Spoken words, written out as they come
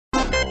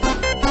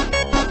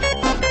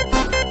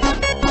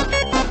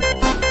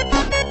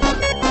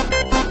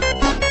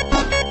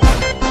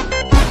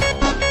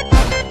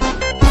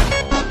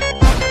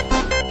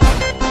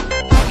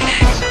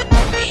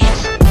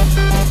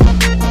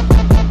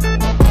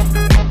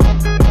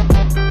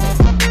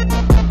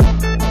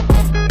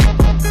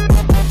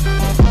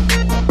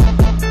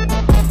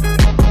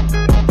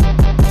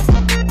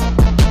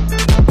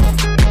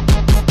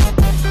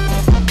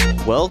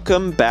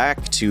Welcome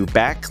back to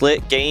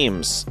Backlit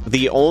Games,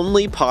 the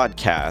only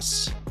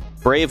podcast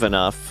brave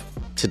enough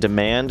to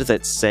demand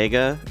that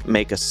Sega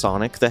make a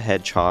Sonic the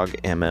Hedgehog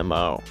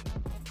MMO.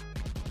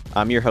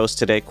 I'm your host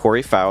today,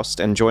 Corey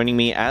Faust, and joining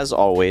me as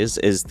always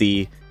is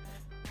the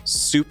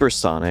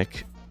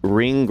supersonic,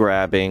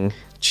 ring-grabbing,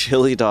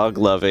 chili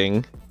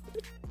dog-loving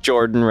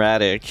Jordan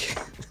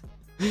Raddick.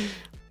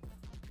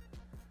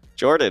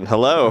 Jordan,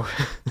 hello.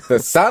 The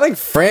Sonic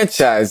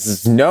franchise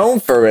is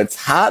known for its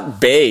hot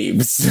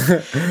babes.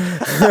 These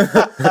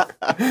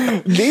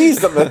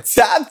are the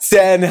top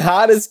 10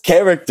 hottest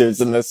characters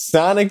in the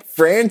Sonic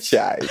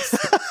franchise.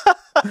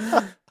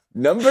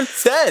 Number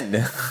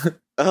 10.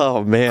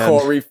 Oh, man.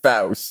 Corey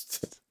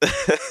Faust.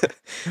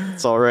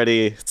 It's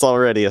already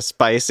a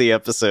spicy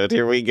episode.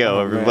 Here we go,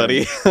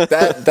 everybody.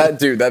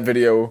 That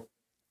video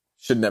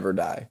should never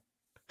die.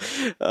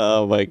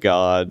 Oh my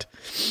god.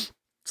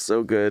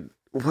 So good.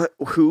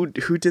 Who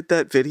did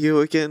that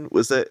video again?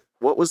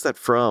 What was that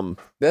from?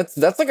 That's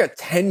like a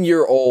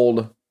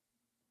 10-year-old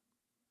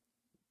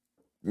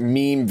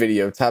meme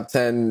video, top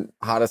 10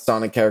 hottest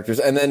Sonic characters.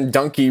 And then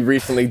Donkey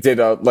recently did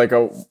a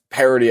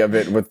parody of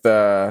it with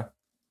the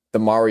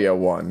Mario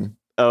one.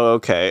 Oh,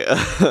 okay.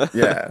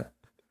 Yeah.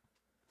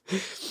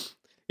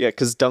 Yeah,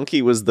 because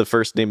Donkey was the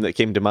first name that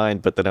came to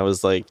mind, but then I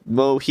was like,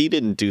 well, he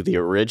didn't do the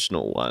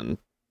original one.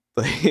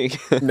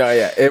 No,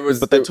 yeah, it was.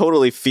 But that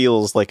totally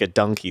feels like a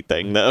Donkey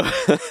thing, though.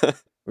 It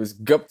was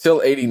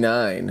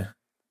Guptil89.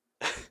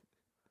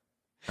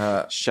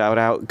 Shout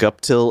out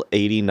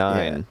Guptil89.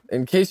 Yeah.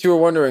 In case you were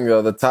wondering,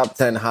 though, the top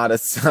 10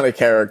 hottest Sonic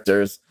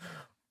characters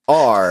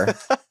are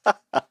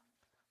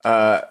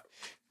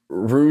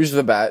Rouge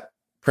the Bat,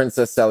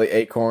 Princess Sally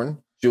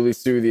Acorn, Julie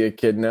Sue the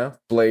Echidna,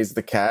 Blaze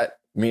the Cat,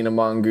 Mina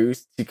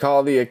Mongoose,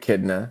 Tikal the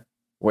Echidna,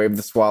 Wave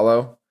the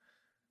Swallow,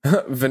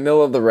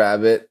 Vanilla the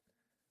Rabbit,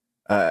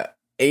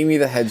 Amy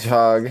the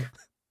Hedgehog,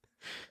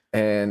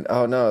 and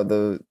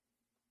the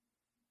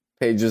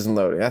page isn't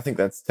loading. I think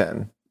that's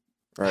 10.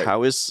 Right?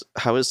 How is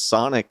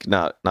Sonic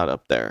not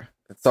up there?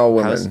 It's all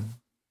women.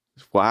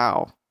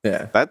 Wow.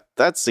 Yeah.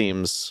 That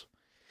seems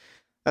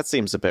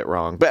a bit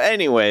wrong. But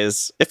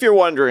anyways, if you're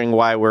wondering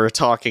why we're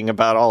talking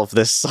about all of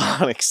this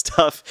Sonic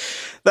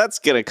stuff, that's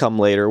gonna come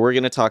later. We're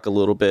gonna talk a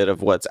little bit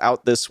of what's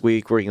out this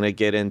week. We're gonna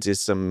get into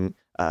some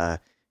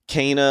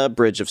Kena,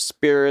 Bridge of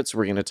Spirits.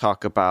 We're going to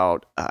talk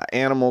about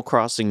Animal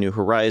Crossing New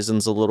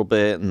Horizons a little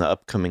bit and the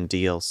upcoming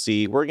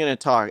DLC. We're going to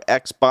talk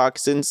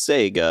Xbox and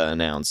Sega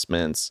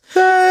announcements.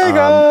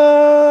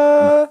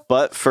 Sega!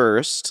 But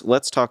first,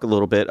 let's talk a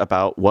little bit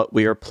about what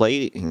we are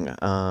playing.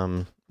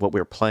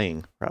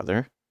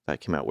 Rather. That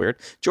came out weird.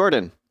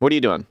 Jordan, what are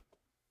you doing?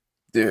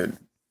 Dude,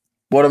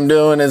 what I'm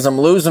doing is I'm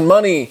losing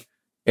money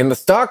in the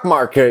stock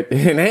market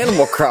in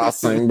Animal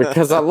Crossing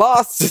because I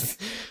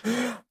lost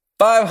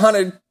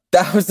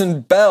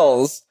 500,000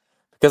 bells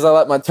because I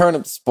let my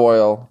turnips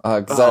spoil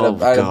because I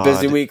had a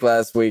busy week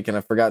last week and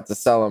I forgot to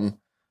sell them.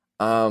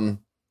 I'm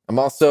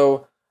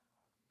also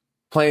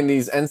playing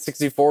these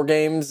N64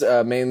 games,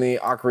 mainly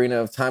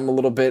Ocarina of Time a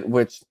little bit,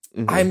 which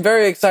I'm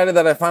very excited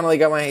that I finally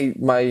got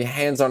my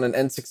hands on an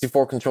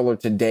N64 controller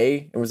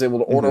today and was able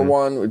to order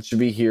one, which should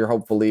be here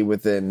hopefully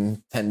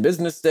within 10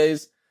 business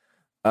days.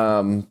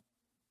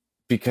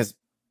 Because,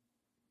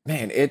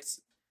 man, it's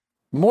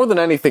more than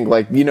anything,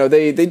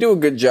 they do a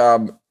good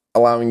job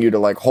allowing you to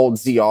hold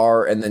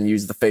ZR and then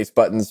use the face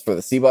buttons for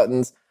the C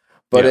buttons.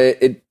 But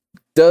it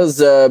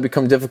does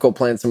become difficult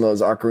playing some of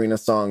those Ocarina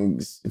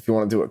songs if you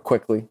want to do it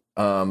quickly.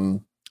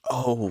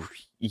 Oh,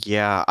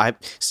 yeah. I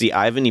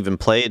haven't even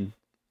played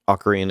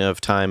Ocarina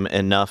of Time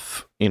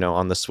enough,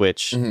 on the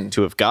Switch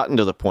to have gotten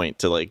to the point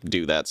to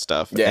do that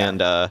stuff. Yeah.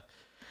 And I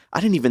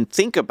didn't even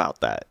think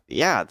about that.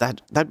 Yeah,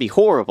 that'd be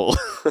horrible.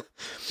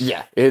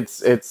 Yeah,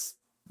 it's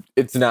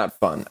not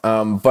fun.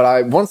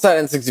 But once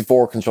that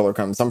N64 controller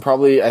comes,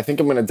 I think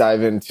I'm gonna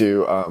dive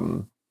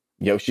into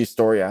Yoshi's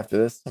Story after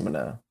this. I'm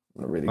gonna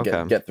really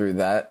get through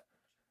that.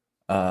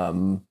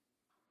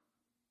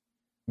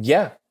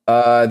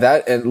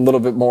 That and a little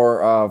bit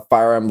more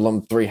Fire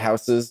Emblem Three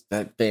Houses.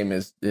 That game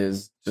is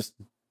just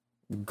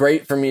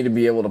great for me to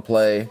be able to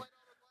play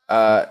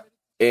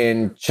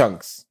in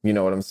chunks. You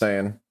know what I'm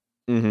saying?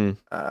 Mm-hmm.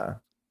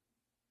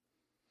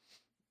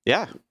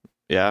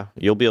 Yeah,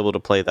 you'll be able to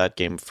play that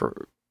game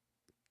for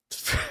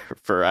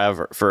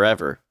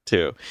forever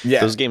too. Yeah,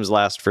 those games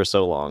last for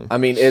so long. I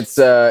mean, it's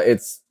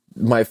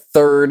my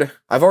third.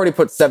 I've already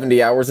put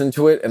 70 hours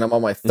into it, and I'm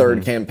on my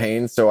third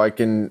campaign, so I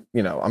can,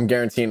 I'm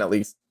guaranteeing at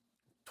least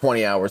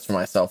 20 hours for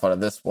myself out of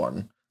this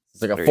one.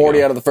 It's like a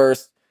 40 out of the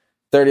first,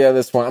 30 out of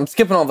this one. I'm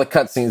skipping all the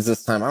cutscenes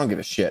this time. I don't give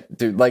a shit,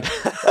 dude.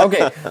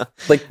 Okay,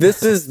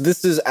 this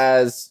is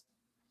as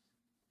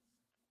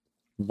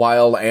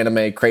wild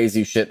anime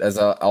crazy shit as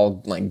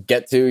I'll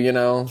get to,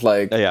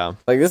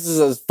 this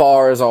is as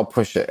far as I'll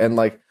push it. And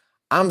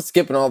I'm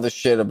skipping all this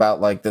shit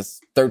about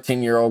this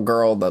 13-year-old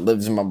girl that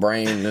lives in my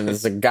brain and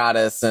is a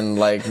goddess and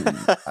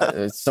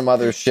some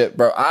other shit,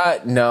 bro.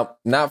 No,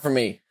 not for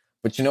me.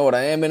 But you know what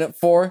I am in it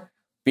for?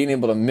 being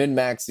able to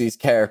min-max these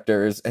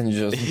characters and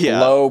just Yeah.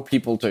 blow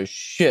people to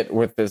shit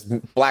with this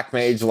Black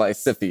Mage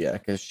Lysithea,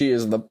 because she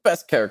is the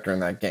best character in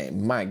that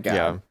game. My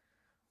God.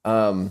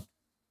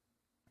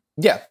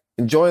 Yeah,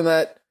 enjoying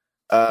that.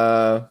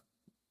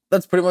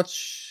 That's pretty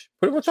much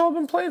all I've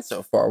been playing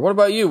so far. What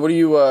about you? What are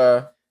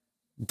you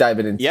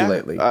diving into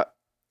lately?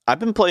 I've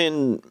been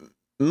playing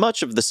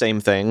much of the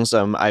same things.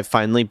 I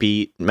finally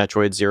beat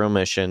Metroid Zero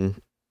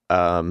Mission. It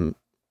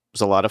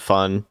was a lot of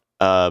fun.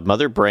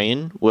 Mother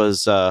Brain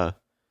was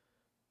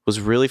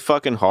really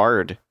fucking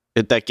hard.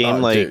 That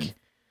game,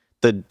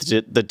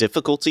 the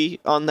difficulty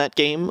on that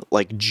game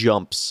like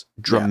jumps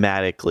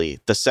dramatically.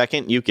 The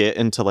second you get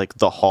into like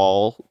the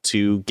hall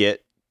to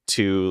get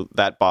to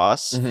that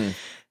boss,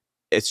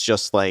 it's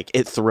just like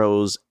it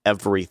throws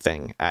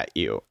everything at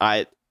you.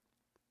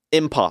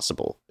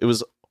 Impossible. It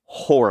was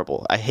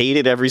horrible. I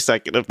hated every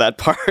second of that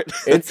part.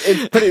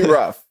 It's pretty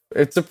rough.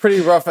 It's a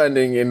pretty rough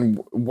ending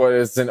in what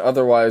is an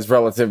otherwise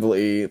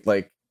relatively,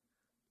 like,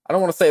 I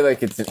don't want to say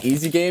like it's an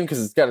easy game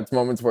because it's got its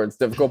moments where it's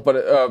difficult, but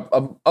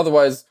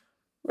otherwise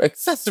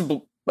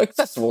accessible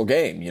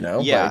game, you know?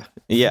 Yeah.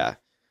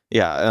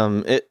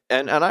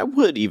 And I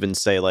would even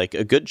say like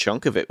a good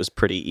chunk of it was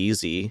pretty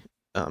easy-ish,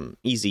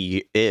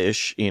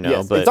 you know.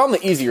 Yes, but it's on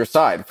the easier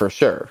side for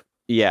sure.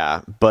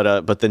 Yeah,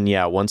 but then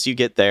once you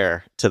get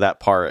there to that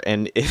part,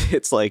 and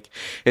it's like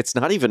it's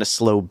not even a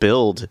slow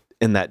build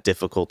in that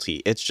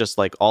difficulty. It's just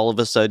like all of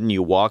a sudden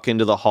you walk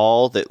into the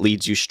hall that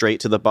leads you straight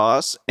to the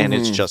boss, and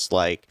it's just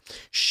like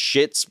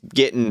shit's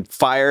getting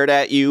fired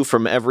at you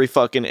from every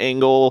fucking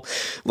angle.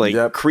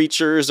 Like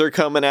creatures are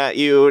coming at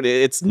you.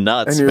 It's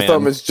nuts, and your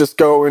thumb is just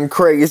going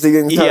crazy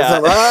and it's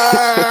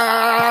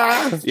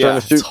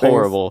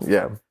horrible. Things.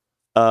 Yeah.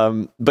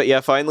 But yeah,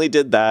 finally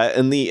did that,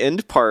 and the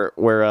end part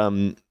where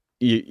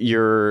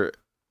your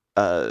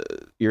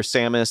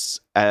Samus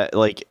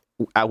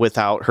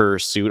without her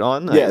suit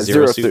on,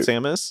 zero suit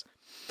Samus,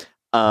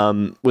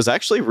 was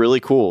actually really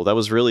cool. That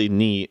was really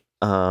neat.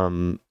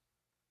 It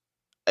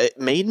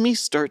made me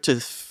start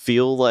to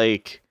feel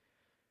like,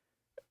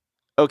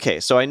 okay,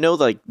 so I know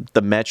like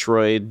the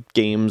Metroid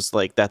games,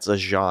 like that's a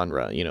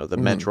genre, you know, the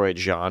Metroid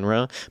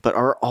genre, but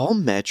are all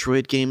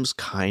Metroid games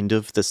kind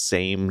of the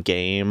same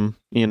game,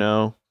 you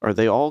know? Are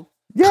they all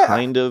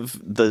kind of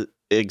the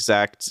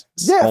exact,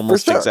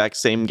 almost exact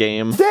same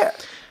game? Yeah.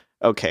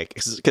 Okay,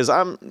 because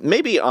I'm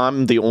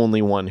the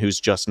only one who's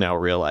just now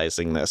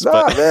realizing this. No,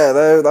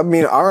 but I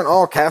mean, aren't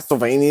all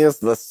Castlevanias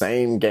the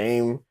same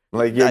game?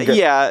 Like you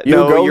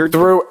go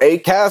through a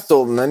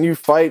castle and then you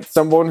fight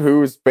someone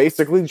who's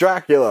basically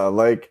Dracula.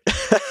 Like,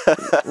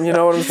 you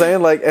know what I'm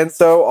saying? Like, and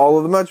so all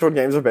of the Metroid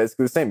games are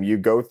basically the same. You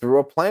go through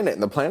a planet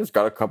and the planet's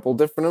got a couple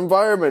different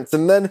environments,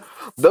 and then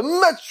the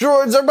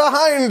Metroids are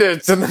behind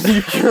it, and then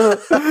you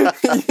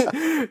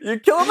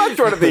kill a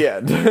Metroid at the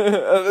end.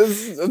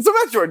 It's a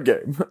Metroid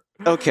game.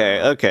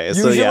 Okay.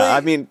 So yeah,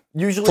 I mean,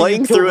 usually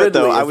playing through it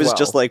though, I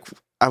was like,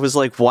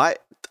 why?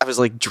 I was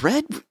like,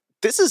 Dread.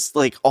 This is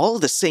like all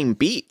the same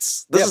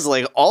beats. This is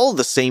like all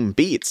the same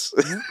beats.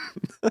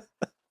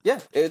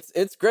 Yeah,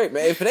 it's great,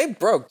 man. If it ain't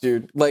broke,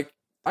 dude. Like,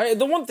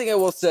 the one thing I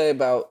will say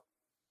about,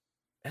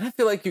 and I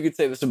feel like you could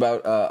say this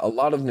about a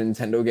lot of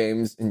Nintendo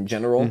games in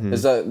general,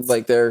 is that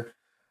like their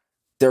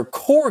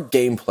core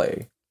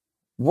gameplay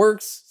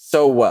works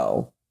so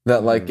well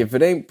that like if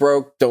it ain't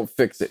broke, don't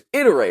fix it.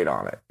 Iterate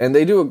on it, and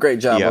they do a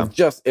great job of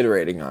just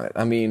iterating on it.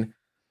 I mean,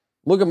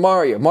 look at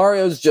Mario.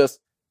 Mario's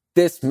just,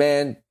 this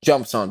man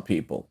jumps on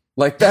people.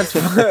 Like that's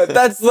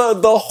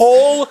the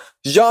whole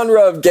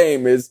genre of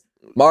game is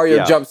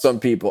Mario jumps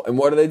on people. And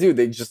what do?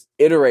 They just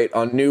iterate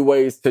on new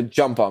ways to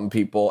jump on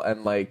people.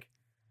 And like,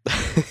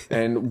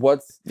 and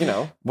what's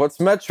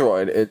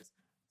Metroid? It's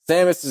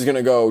Samus is going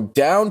to go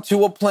down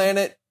to a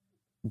planet,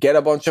 get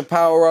a bunch of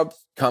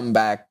power-ups, come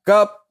back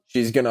up.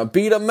 She's going to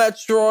beat a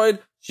Metroid.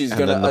 She's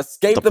going to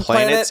escape the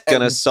planet. The planet's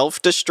going to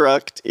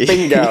self-destruct.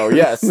 Bingo,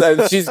 yes.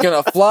 And she's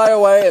going to fly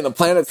away and the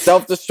planet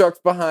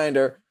self-destructs behind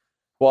her.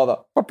 While the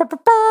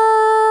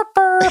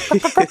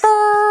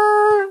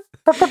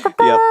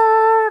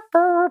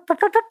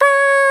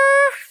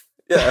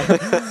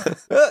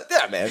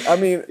yeah, man. I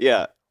mean,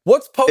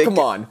 what's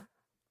Pokemon?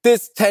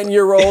 This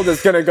 10-year-old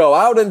is gonna go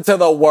out into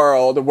the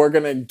world. We're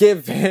gonna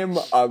give him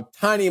a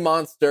tiny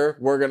monster.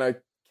 We're gonna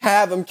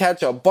have him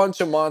catch a bunch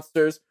of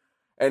monsters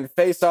and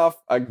face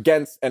off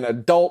against an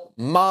adult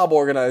mob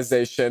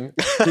organization.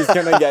 He's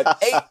gonna get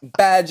 8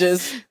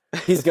 badges.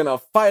 He's gonna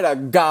fight a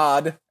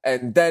god,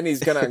 and then he's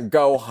gonna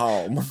go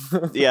home.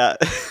 Yeah.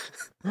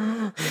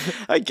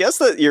 I guess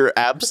that you're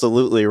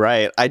absolutely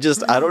right. I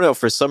don't know.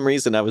 For some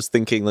reason, I was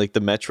thinking like the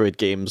Metroid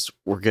games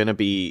were gonna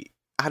be,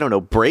 I don't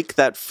know, break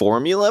that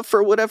formula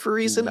for whatever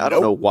reason. I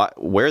don't know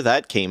where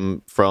that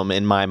came from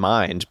in my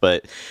mind,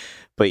 but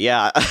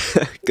yeah,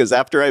 because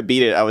after I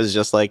beat it, I was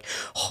just like,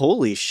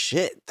 holy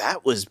shit,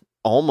 that was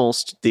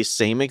almost the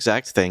same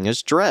exact thing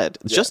as Dread.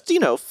 Just,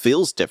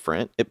 feels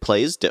different. It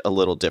plays a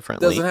little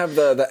differently. Doesn't have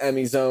the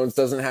Emmy zones,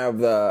 doesn't have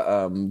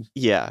the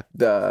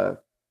the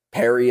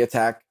parry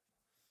attack.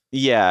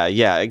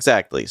 Yeah,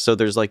 exactly. So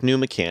there's like new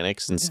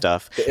mechanics and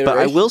stuff. The But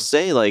I will iteration.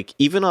 say, like,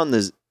 even on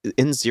the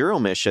in Zero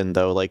Mission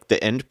though, like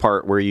the end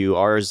part where you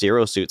are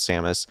Zero Suit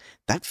Samus,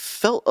 that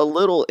felt a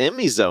little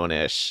Emmy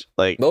Zone-ish.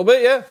 Like, A little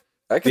bit, yeah.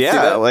 I can see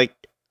yeah, that. like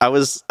I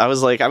was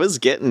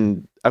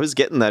getting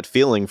that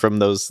feeling from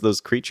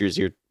those creatures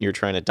you're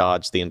trying to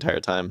dodge the entire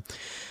time.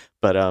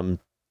 But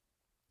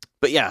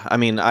but yeah, I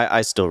mean,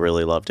 I still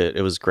really loved it.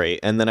 It was great.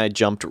 And then I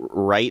jumped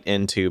right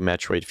into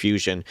Metroid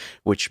Fusion,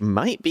 which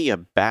might be a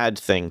bad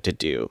thing to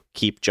do.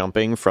 Keep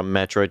jumping from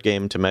Metroid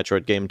game to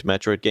Metroid game to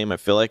Metroid game. I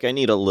feel like I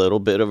need a little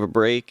bit of a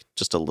break,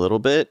 just a little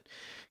bit,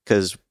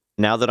 because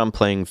now that I'm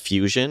playing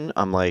Fusion,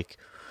 I'm like,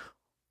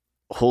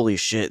 holy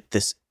shit,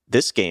 this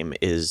game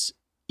is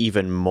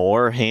even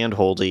more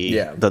handholdy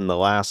Yeah. than the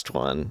last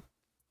one.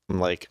 I'm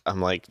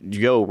like,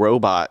 yo,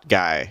 robot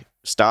guy,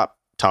 stop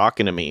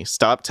talking to me.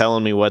 Stop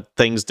telling me what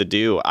things to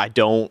do. I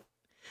don't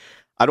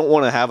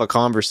want to have a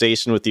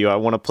conversation with you. I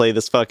want to play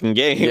this fucking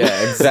game.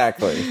 Yeah,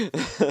 exactly.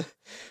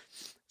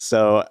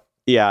 So,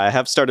 yeah, I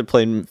have started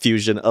playing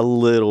Fusion a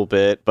little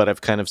bit, but I've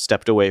kind of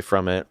stepped away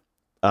from it.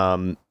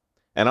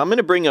 And I'm going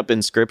to bring up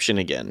Inscription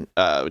again.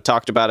 We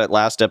talked about it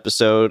last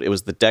episode. It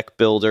was the deck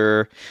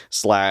builder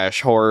 /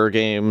 horror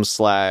game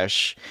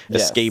 /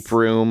 escape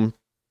room.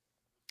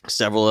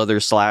 Several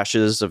other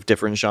slashes of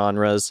different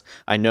genres.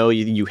 I know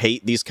you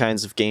hate these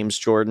kinds of games,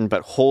 Jordan,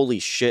 but holy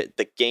shit,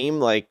 the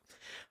game, like,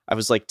 I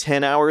was like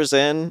 10 hours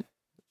in,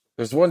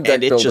 There's one deck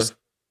and it builder. just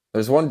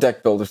There's one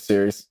deck builder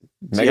series.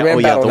 Mega yeah, Man oh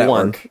yeah, Battle the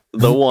Network.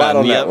 one, the one,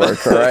 Battle yep.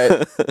 Network, all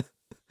right?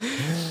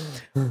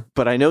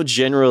 But I know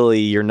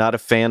generally you're not a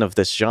fan of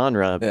this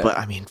genre, Yeah. but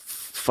I mean,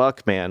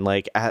 fuck, man,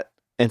 like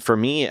and for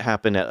me, it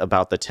happened at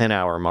about the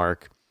 10-hour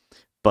mark,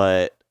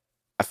 but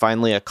I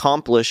finally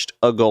accomplished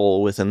a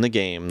goal within the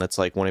game that's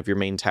like one of your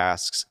main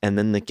tasks, and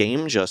then the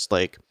game just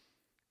like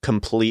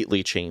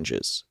completely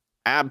changes,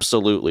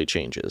 absolutely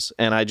changes,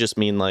 and I just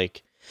mean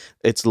like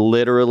it's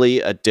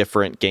literally a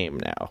different game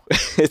now.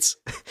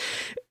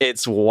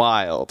 it's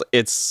wild.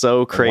 It's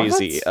so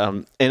crazy.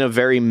 What? In a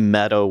very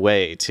meta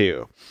way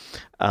too.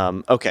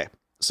 Okay,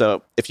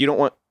 so if you don't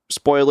want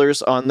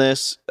spoilers on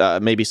this,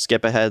 maybe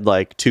skip ahead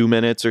like 2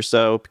 minutes or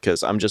so,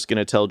 because I'm just going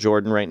to tell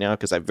Jordan right now,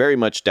 because I very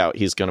much doubt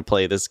he's going to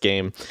play this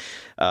game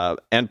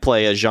and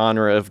play a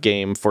genre of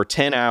game for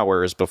 10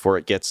 hours before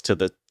it gets to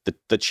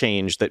the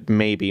change that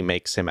maybe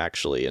makes him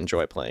actually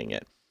enjoy playing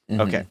it.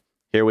 Mhm. Okay,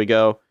 here we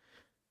go.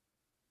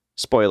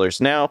 Spoilers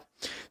now.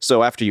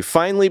 So after you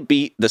finally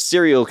beat the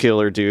serial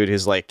killer dude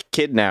who's like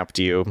kidnapped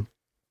you,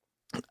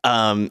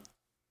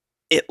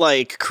 it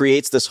like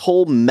creates this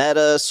whole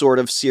meta sort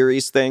of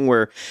series thing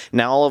where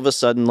now all of a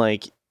sudden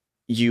like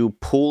you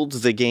pulled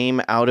the game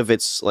out of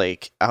its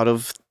like out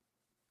of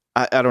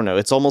I don't know,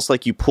 it's almost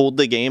like you pulled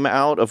the game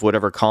out of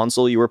whatever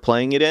console you were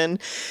playing it in,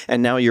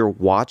 and now you're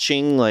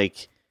watching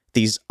like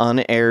these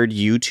unaired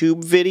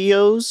YouTube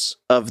videos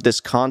of this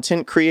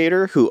content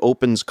creator who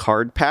opens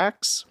card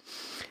packs,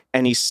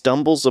 and he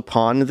stumbles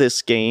upon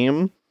this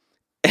game,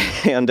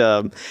 and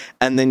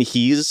then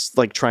he's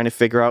like trying to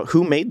figure out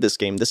who made this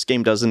game. This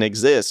game doesn't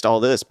exist, all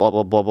this blah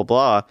blah blah blah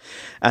blah.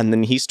 And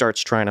then he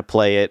starts trying to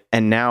play it,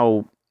 and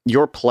now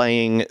you're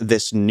playing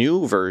this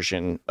new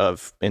version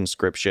of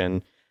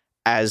Inscription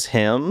as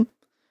him,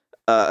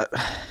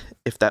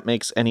 if that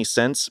makes any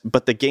sense.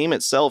 But the game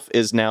itself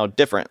is now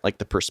different. Like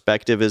the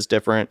perspective is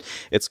different.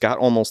 It's got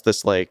almost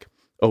this like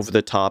over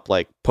the top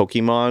like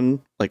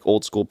Pokemon, like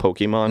old school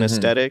Pokemon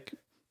aesthetic,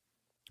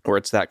 or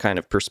it's that kind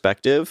of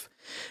perspective,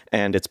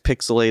 and it's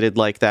pixelated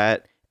like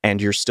that,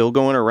 and you're still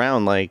going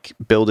around like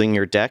building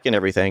your deck and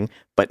everything,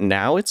 but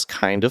now it's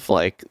kind of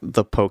like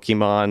the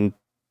Pokemon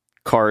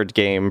card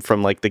game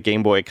from like the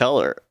Game Boy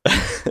Color.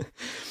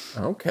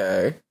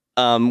 Okay.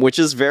 Which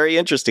is very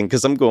interesting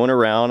because I'm going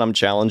around, I'm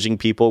challenging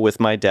people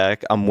with my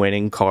deck, I'm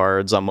winning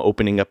cards, I'm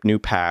opening up new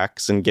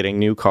packs and getting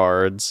new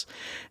cards,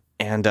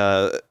 and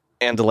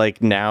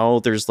like now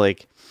there's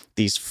like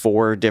these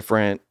 4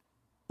 different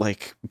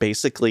like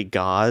basically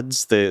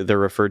gods. They're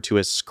referred to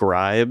as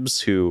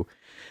scribes who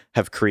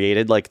have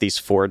created like these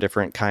 4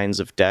 different kinds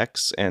of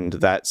decks, and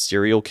that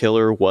serial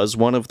killer was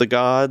one of the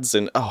gods.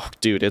 And oh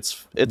dude,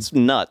 it's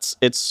nuts.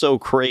 It's so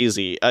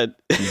crazy.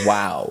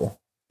 Wow.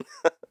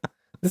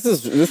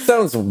 This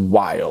sounds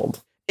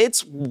wild.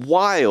 It's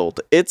wild.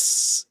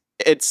 It's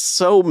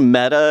so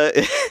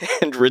meta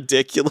and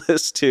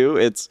ridiculous too.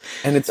 It's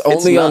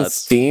only on nuts.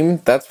 Steam.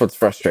 That's what's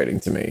frustrating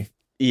to me.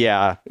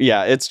 Yeah,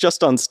 it's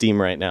just on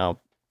Steam right now.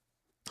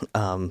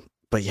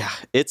 But yeah,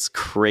 it's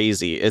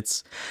crazy.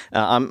 It's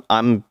I'm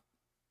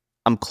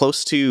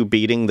close to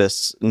beating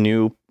this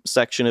new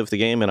section of the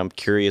game, and I'm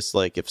curious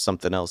like if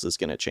something else is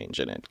going to change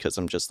in it, because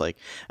I'm just like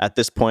at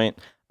this point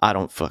I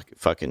don't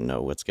fucking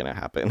know what's going to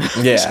happen.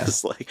 Yeah.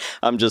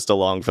 I'm just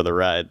along for the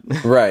ride.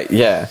 Right.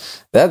 Yeah.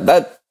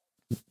 That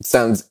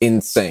sounds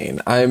insane.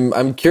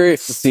 I'm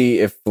curious to see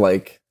if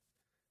like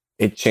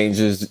it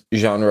changes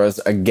genres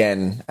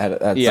again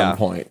at some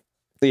point.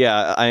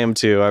 Yeah, I am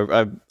too.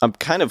 I'm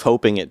kind of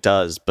hoping it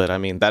does, but I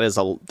mean that's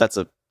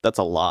a that's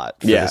a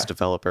lot for Yeah. this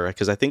developer,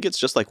 because I think it's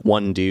just like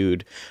one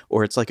dude,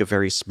 or it's like a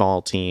very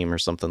small team or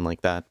something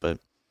like that. But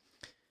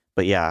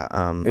yeah,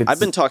 I've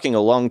been talking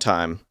a long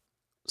time.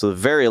 So the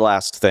very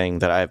last thing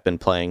that I've been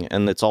playing,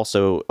 and it's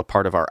also a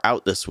part of our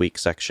Out This Week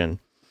section,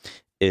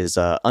 is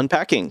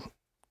Unpacking,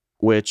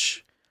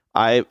 which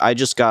I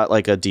just got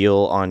like a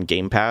deal on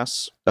Game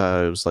Pass.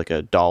 It was like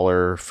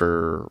 $1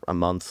 for a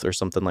month or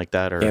something like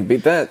that. Or Can't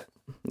beat that.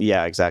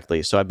 yeah,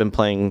 exactly. So I've been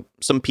playing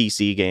some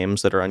PC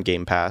games that are on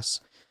Game Pass,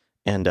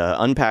 and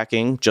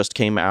Unpacking just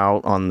came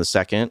out on the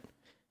 2nd,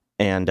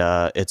 and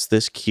it's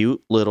this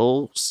cute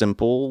little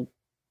simple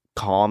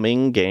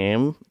calming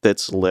game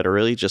that's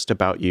literally just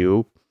about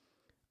you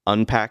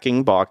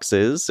unpacking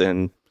boxes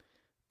and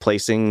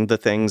placing the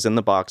things in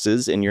the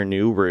boxes in your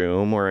new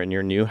room or in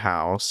your new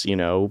house,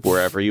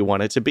 wherever you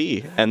want it to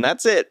be. And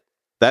that's it.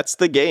 That's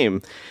the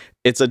game.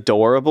 It's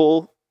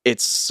adorable.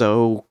 It's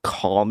so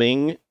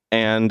calming.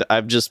 And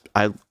I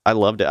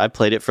loved it. I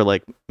played it for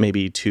like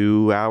maybe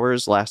 2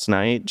 hours last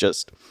night,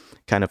 just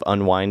kind of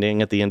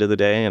unwinding at the end of the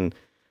day. And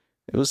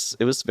it was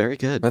very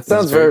good. That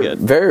sounds very good.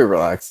 Very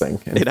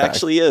relaxing. It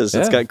actually is. Yeah.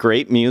 It's got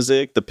great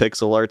music. The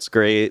pixel art's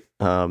great.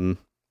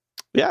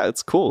 Yeah,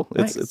 it's cool.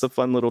 Nice. It's a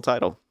fun little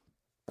title.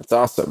 That's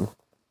awesome.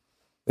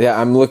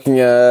 Yeah, I'm looking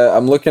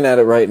at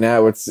it right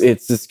now. It's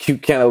this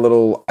cute kind of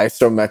little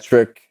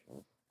isometric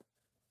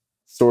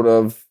sort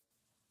of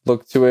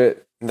look to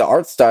it. The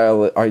art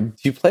style. Do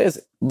you play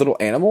as little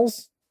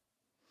animals?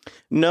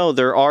 No,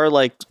 there are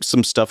like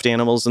some stuffed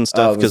animals and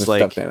stuff, because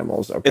like stuffed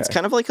animals. Okay. It's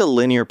kind of like a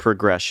linear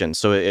progression.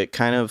 So it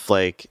kind of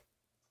like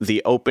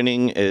the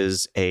opening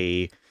is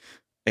a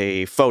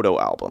photo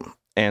album.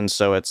 And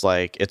so it's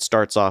like it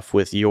starts off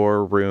with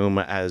your room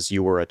as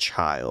you were a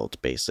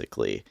child,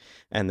 basically.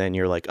 And then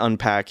you're like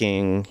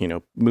unpacking,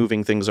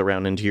 moving things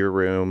around into your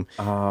room.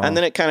 And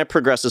then it kind of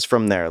progresses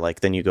from there.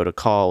 Like then you go to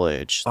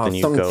college. Then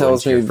you go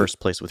into your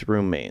first place with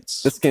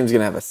roommates. This game's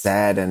going to have a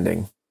sad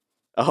ending.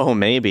 Oh,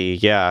 maybe.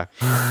 Yeah.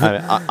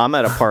 I'm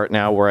at a part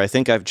now where I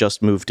think I've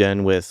just moved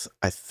in with,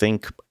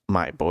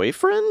 my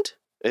boyfriend.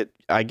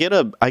 I get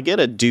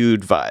a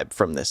dude vibe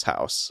from this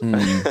house,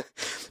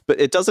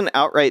 but it doesn't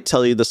outright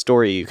tell you the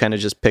story. You kind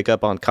of just pick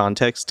up on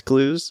context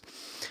clues,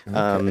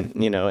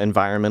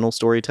 environmental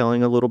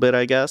storytelling a little bit,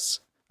 I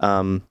guess.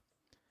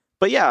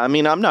 But yeah, I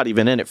mean, I'm not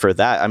even in it for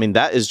that. I mean,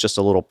 that is just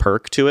a little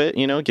perk to it,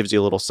 gives you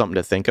a little something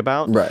to think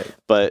about. Right.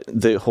 But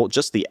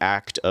just the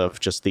act of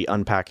just the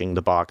unpacking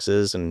the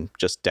boxes and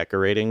just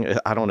decorating,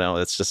 I don't know.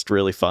 It's just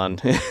really fun.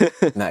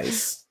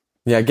 Nice.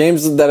 Yeah,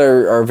 games that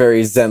are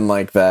very zen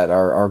like that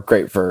are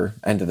great for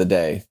end of the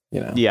day,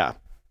 Yeah,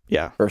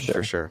 for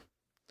sure.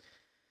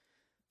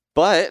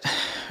 But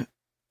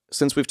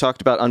since we've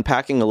talked about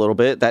Unpacking a little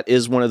bit, that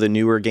is one of the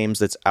newer games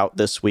that's out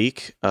this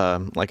week.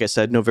 Like I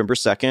said, November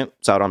 2nd.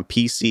 It's out on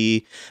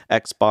PC,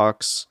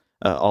 Xbox,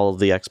 all of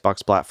the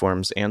Xbox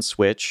platforms, and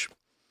Switch.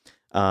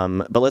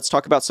 But let's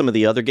talk about some of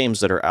the other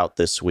games that are out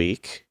this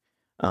week.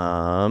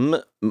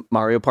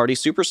 Mario Party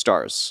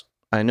Superstars.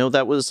 I know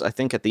that was, I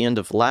think, at the end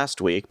of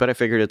last week, but I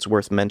figured it's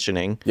worth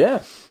mentioning.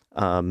 Yeah.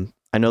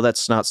 I know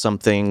that's not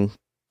something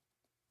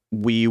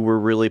we were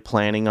really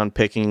planning on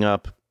picking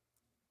up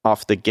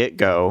off the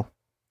get-go.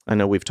 I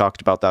know we've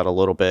talked about that a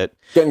little bit.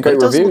 Getting great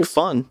reviews. It does look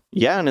fun.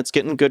 Yeah, and it's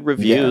getting good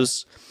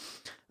reviews.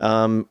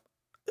 Yeah.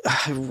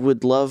 I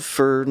would love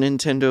for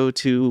Nintendo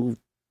to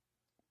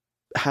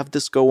have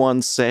this go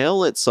on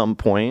sale at some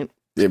point.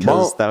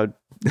 Because that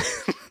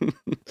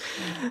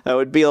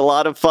would be a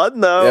lot of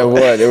fun, though.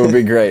 It would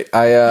be great.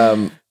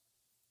 I'm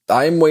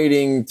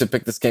waiting to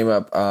pick this game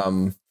up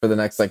for the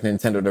next like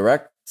Nintendo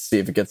Direct, see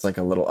if it gets like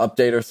a little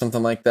update or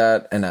something like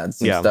that, and add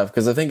some stuff,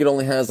 because I think it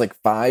only has like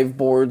 5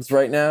 boards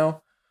right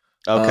now.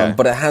 Okay.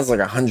 But it has like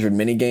 100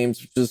 mini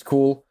games, which is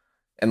cool,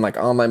 and like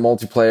online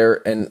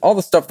multiplayer, and all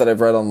the stuff that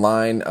I've read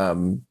online.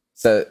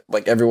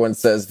 Like everyone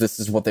says this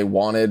is what they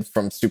wanted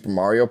from Super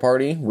Mario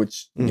Party,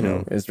 which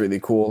is really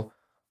cool.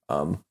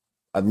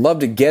 I'd love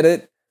to get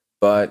it,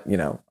 but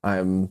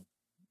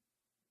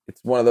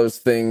it's one of those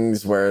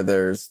things where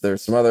there's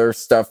some other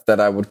stuff that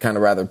I would kind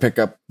of rather pick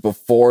up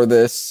before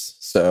this.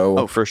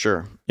 So for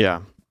sure.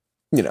 Yeah.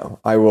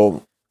 I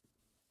will,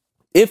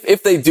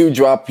 if they do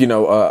drop,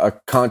 a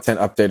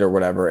content update or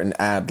whatever and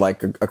add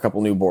like a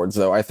couple new boards,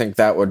 though, I think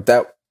that would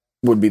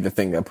be the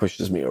thing that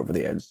pushes me over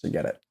the edge to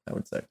get it, I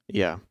would say.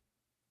 Yeah.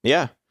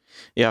 Yeah.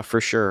 Yeah, for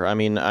sure. I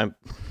mean, I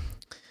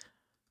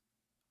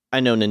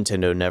know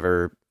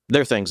Nintendo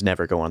their things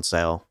never go on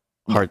sale,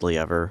 hardly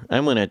ever.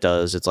 And when it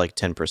does, it's like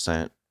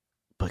 10%.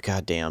 But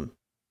goddamn,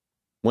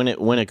 when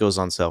it goes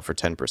on sale for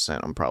 10%,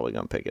 I'm probably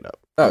gonna pick it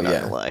up. I'm not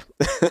gonna lie.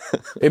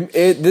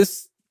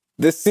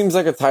 This seems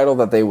like a title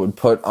that they would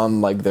put on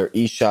like their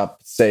eShop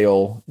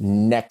sale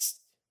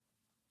next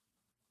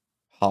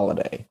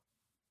holiday.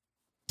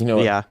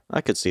 Yeah,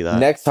 I could see that.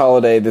 Next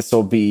holiday, this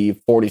will be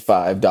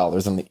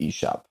 $45 on the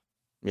eShop.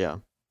 Yeah,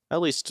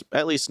 at least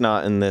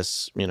not in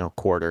this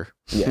quarter.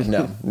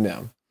 Yeah,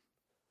 no.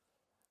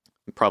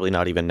 Probably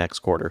not even next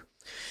quarter.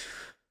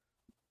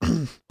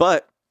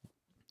 But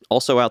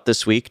also out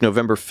this week,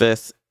 November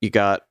 5th, you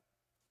got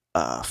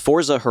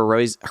Forza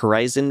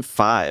Horizon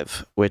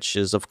 5, which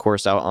is, of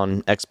course, out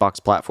on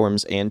Xbox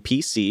platforms and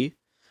PC.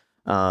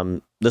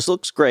 This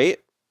looks great.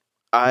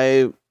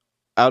 Out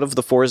of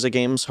the Forza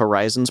games,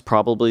 Horizon's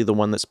probably the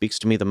one that speaks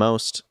to me the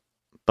most,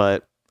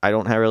 but I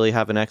don't really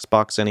have an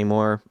Xbox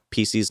anymore.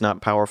 PC's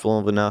not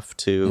powerful enough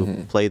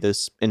to play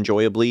this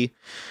enjoyably,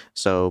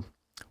 so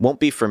won't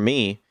be for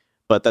me,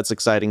 but that's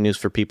exciting news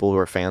for people who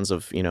are fans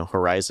of,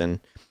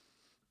 Horizon.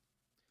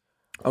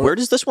 Where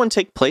does this one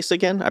take place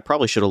again? I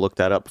probably should have looked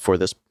that up before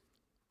this.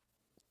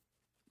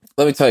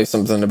 Let me tell you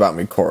something about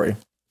me, Corey.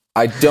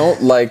 I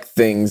don't like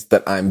things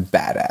that I'm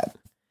bad at.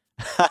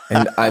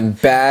 And I'm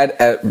bad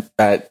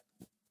at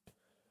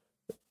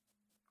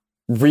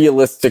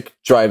realistic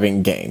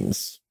driving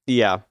games.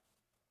 Yeah.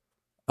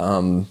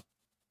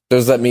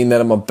 Does that mean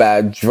that I'm a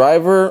bad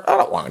driver? I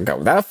don't want to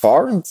go that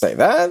far and say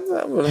that.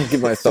 I'm going to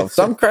give myself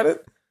some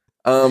credit.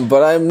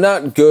 But I'm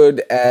not good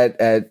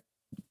at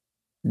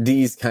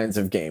these kinds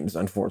of games,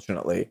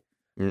 unfortunately.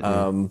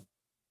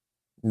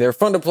 They're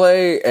fun to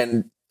play,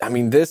 and I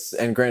mean, this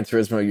and Gran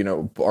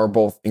Turismo, are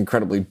both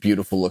incredibly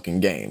beautiful looking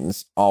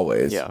games,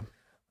 always. Yeah.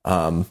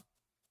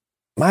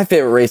 My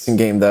favorite racing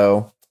game,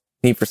 though,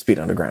 Need for Speed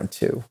Underground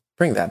 2.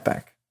 Bring that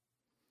back.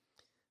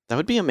 That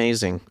would be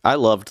amazing. I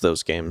loved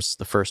those games.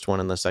 The first one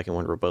and the second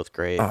one were both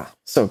great.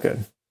 So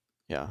good.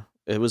 Yeah.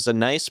 It was a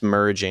nice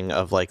merging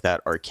of like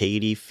that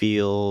arcadey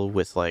feel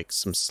with like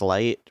some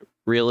slight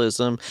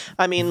realism.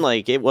 I mean,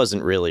 like, it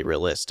wasn't really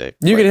realistic.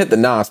 You could hit the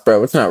NOS,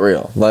 bro. It's not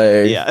real.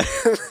 Like, yeah.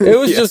 It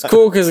was just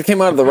cool because it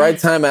came out at the right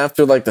time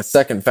after like the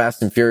second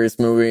Fast and Furious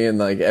movie, and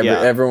like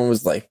everyone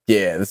was like,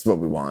 "Yeah, this is what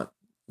we want."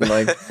 And,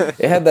 like,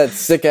 it had that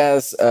sick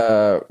ass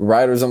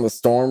Riders on the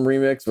Storm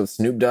remix with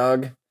Snoop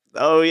Dogg.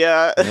 Oh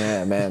yeah.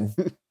 Yeah, man.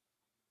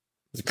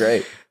 It's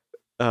great.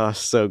 Oh,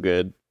 so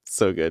good.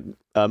 So good.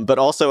 But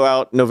also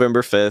out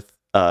November 5th,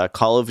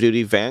 Call of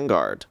Duty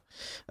Vanguard.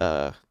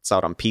 It's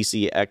out on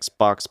PC,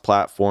 Xbox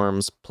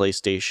platforms,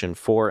 PlayStation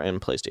 4, and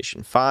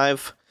PlayStation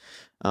 5.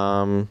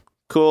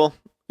 Cool.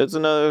 It's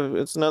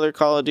another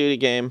Call of Duty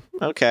game.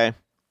 Okay.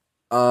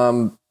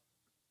 I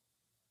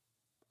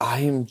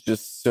am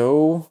just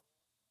so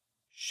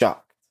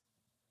shocked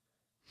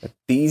that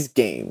these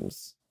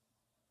games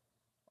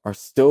are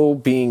still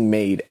being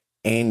made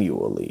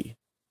annually.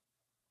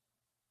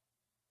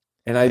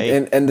 And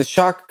and the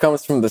shock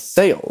comes from the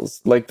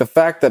sales. Like the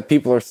fact that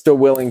people are still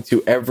willing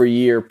to every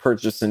year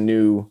purchase a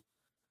new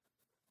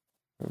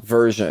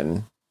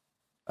version.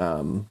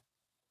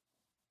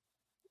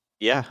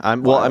 Yeah, I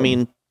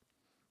mean,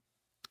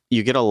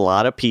 you get a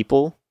lot of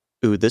people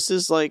who this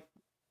is like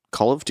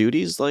Call of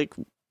Duty's like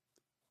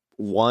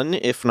one,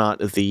 if not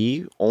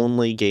the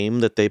only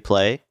game that they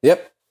play.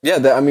 Yep.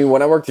 Yeah, I mean,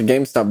 when I worked at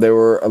GameStop, there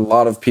were a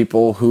lot of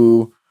people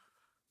who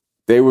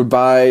they would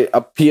buy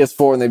a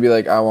PS4 and they'd be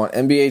like, I want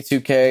NBA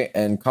 2K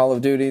and Call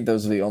of Duty.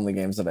 Those are the only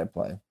games that I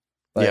play.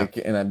 Like,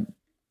 yeah. And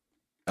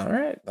all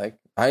right. Like,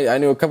 I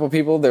knew a couple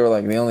people, they were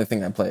like, the only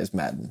thing I play is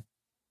Madden.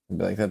 I'd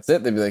be like, that's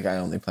it? They'd be like, I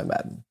only play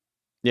Madden.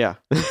 Yeah.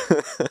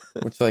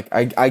 Which, like,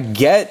 I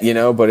get,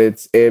 but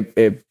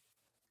it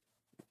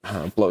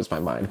blows my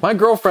mind. My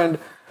girlfriend's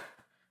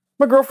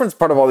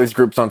part of all these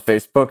groups on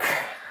Facebook.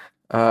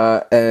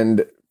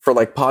 And for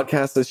like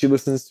podcasts that she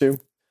listens to.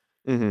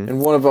 Mm-hmm.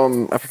 And one of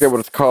them, I forget what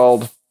it's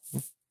called.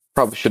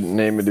 Probably shouldn't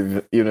name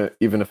it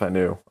even if I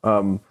knew.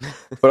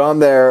 But on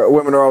there,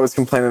 women are always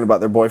complaining about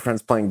their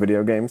boyfriends playing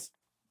video games,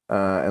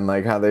 and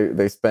like how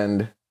they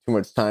spend too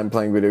much time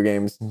playing video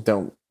games.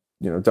 Don't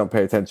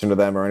pay attention to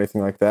them or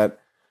anything like that.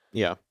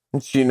 Yeah.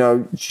 And she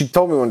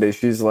told me one day,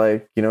 she's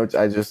like,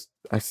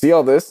 I see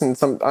all this,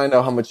 and I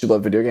know how much you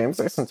love video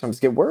games. I sometimes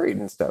get worried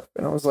and stuff.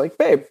 And I was like,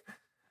 babe,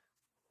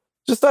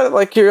 just out of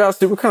like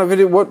curiosity,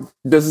 what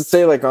does it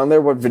say like on there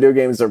what video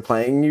games they're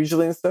playing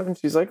usually and stuff? And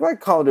she's like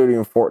Call of Duty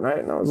and Fortnite.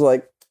 And I was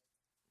like,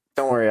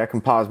 don't worry, I can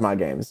pause my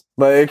games.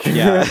 Like,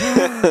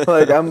 yeah.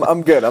 Like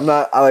I'm good. I'm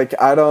not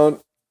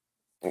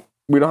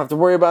we don't have to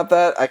worry about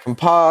that. I can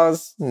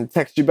pause and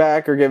text you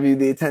back or give you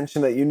the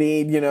attention that you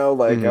need,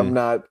 mm-hmm. I'm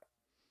not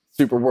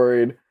super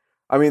worried.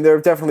 I mean, there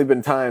have definitely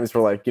been times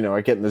where like,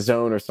 I get in the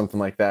zone or something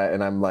like that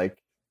and I'm like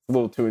a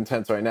little too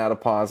intense right now to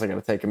pause. I got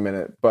to take a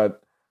minute,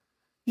 but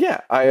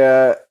yeah,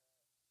 I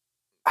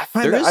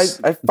find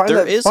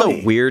there is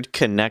funny. A weird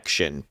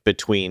connection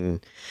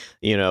between,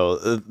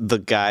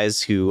 the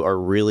guys who are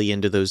really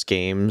into those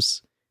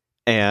games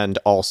and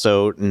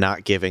also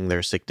not giving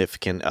their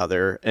significant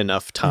other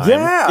enough time.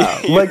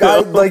 Yeah, like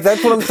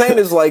that's what I'm saying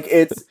is like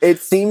it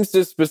seems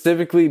to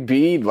specifically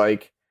be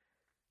like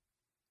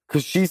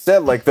because she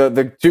said like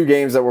the two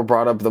games that were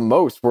brought up the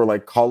most were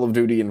like Call of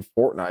Duty and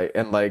Fortnite,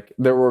 and like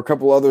there were a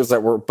couple others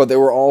but they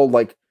were all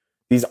like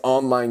these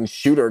online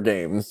shooter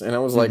games, and I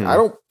was like, mm-hmm. I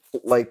don't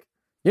like,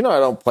 I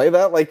don't play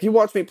that. Like, you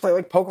watch me play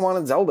like Pokemon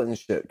and Zelda and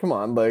shit. Come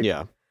on, like,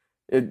 yeah.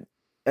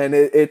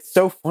 It's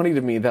so funny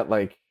to me that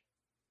like,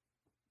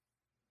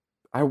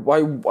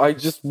 I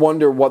just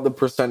wonder what the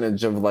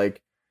percentage of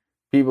like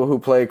people who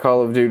play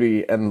Call of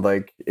Duty and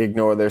like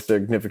ignore their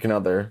significant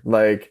other.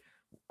 Like,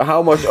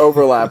 how much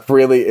overlap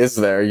really is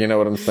there? You know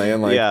what I'm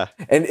saying? Like, yeah.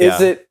 and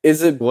Yeah.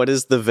 is it What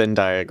is the Venn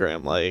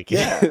diagram like?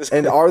 yeah?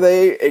 And are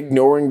they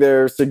ignoring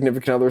their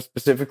significant other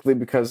specifically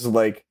because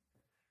like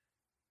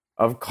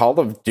of Call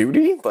of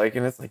Duty? Like,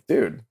 and it's like,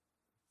 dude,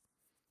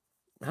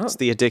 It's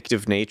the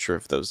addictive nature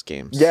of those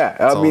games. yeah.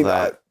 It's I all mean,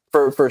 that.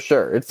 for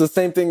sure, it's the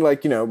same thing.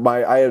 Like, you know,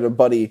 I had a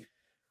buddy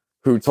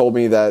who told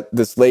me that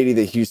this lady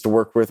that he used to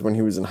work with when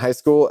he was in high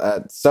school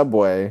at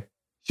Subway,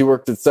 she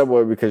worked at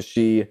Subway because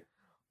she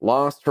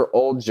lost her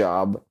old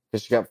job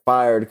because she got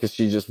fired because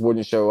she just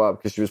wouldn't show up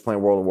because she was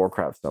playing World of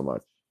Warcraft so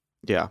much.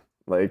 Yeah.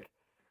 Like,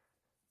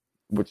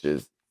 which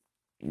is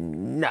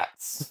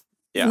nuts.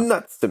 Yeah.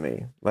 Nuts to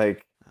me.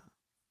 Like,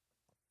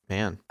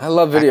 man, I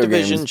love video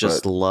Activision games.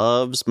 just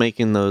loves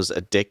making those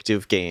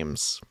addictive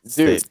games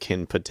Dude. that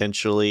can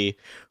potentially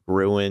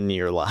ruin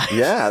your life.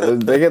 Yeah,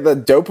 they get the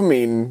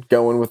dopamine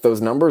going with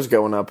those numbers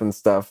going up and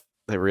stuff.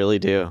 They really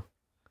do.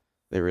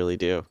 They really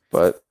do.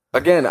 But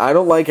again, I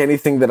don't like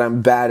anything that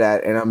I'm bad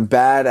at, and I'm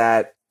bad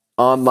at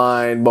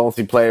online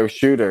multiplayer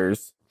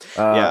shooters,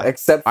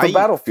 except for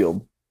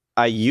Battlefield.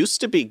 I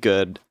used to be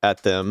good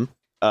at them,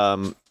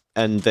 and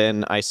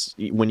then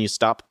when you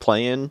stop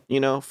playing, you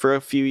know, for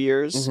a few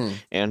years,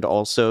 and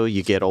also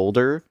you get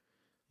older,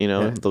 you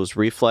know, those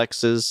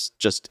reflexes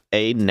just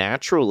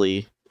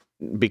naturally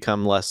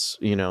become less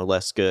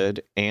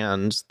good,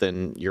 and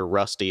then you're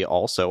rusty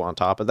also on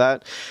top of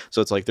that.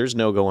 So it's like there's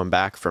no going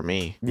back for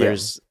me.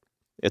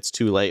 It's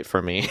too late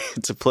for me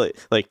to play,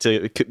 like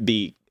to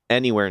be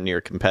anywhere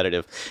near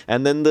competitive.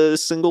 And then the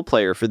single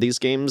player for these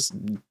games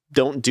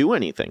don't do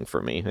anything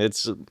for me.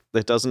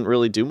 It doesn't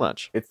really do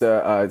much. It's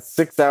a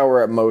 6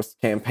 hour at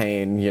most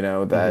campaign, you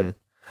know, that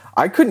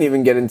I couldn't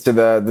even get into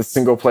the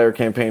single player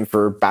campaign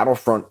for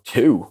Battlefront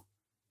 2.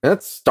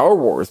 That's Star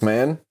Wars,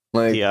 man.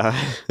 Like, yeah.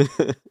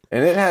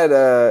 And it had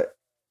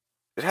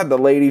the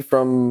lady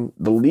from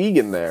The League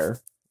in there.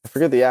 I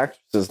forget the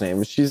actress's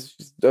name.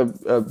 She's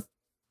a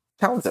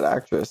talented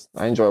actress.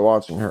 I enjoy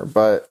watching her,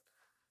 but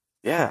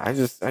yeah,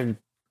 I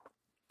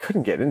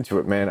couldn't get into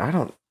it, man. I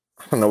don't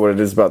know what it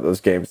is about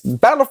those games.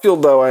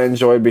 Battlefield, though, I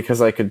enjoyed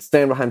because I could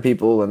stand behind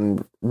people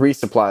and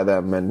resupply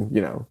them, and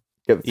you know,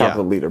 get the top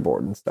of the leaderboard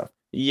and stuff.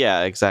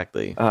 Yeah,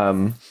 exactly.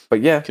 But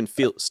yeah, you can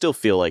still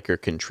feel like you're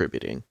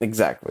contributing.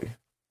 Exactly.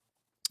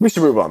 We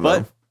should move on,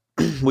 though.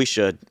 We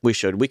should. We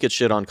could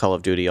shit on Call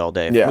of Duty all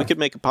day. Yeah. We could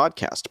make a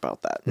podcast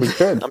about that. We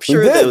could. I'm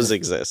sure those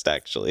exist,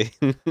 actually.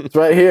 It's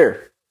right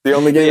here. The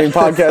only gaming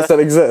podcast that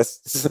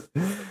exists.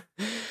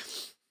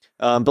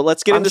 But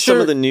let's get into some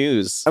of the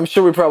news. I'm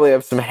sure we probably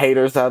have some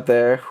haters out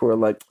there who are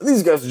like,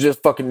 these guys are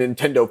just fucking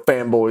Nintendo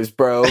fanboys,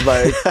 bro.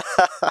 Like,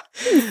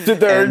 sit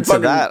there and to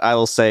that, I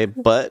will say,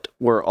 but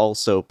we're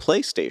also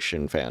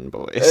PlayStation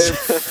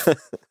fanboys.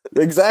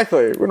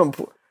 Exactly. We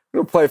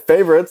don't play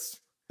favorites.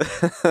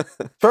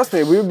 Trust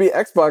me, we would be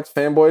Xbox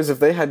fanboys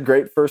if they had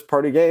great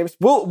first-party games.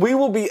 We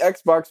will be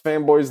Xbox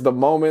fanboys the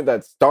moment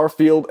that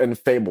Starfield and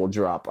Fable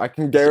drop. I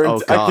can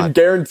guarantee. I can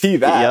guarantee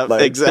that.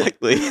 Yep,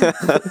 exactly.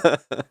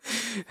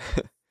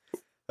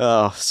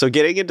 So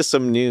getting into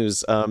some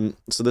news. So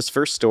this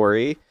first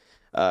story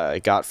I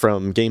got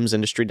from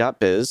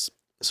GamesIndustry.biz.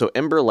 So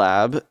Ember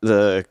Lab,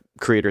 the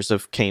creators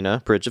of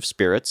Kena, Bridge of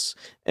Spirits,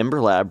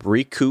 Ember Lab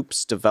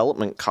recoups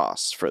development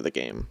costs for the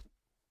game.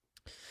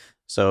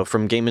 So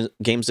from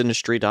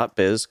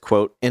GamesIndustry.biz,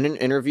 quote, in an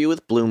interview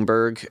with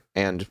Bloomberg,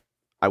 and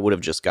I would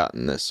have just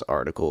gotten this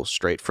article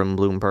straight from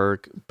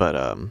Bloomberg, but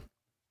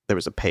there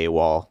was a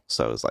paywall,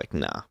 so I was like,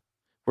 nah,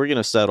 we're going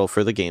to settle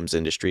for the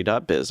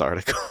GamesIndustry.biz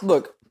article.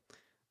 Look,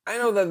 I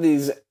know that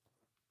these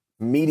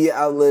media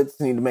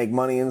outlets need to make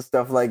money and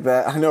stuff like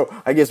that.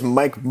 I guess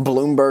Mike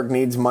Bloomberg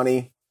needs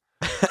money.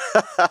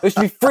 There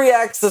should be free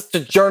access to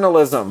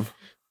journalism.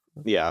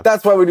 Yeah.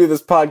 That's why we do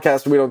this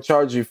podcast, and we don't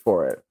charge you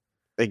for it.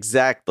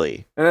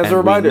 Exactly. And as a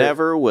reminder, we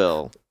never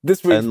will.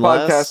 This week's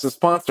podcast is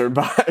sponsored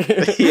by...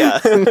 Yeah.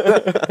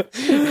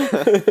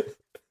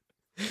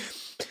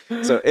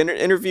 So, in an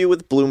interview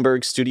with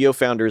Bloomberg, studio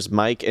founders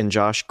Mike and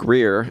Josh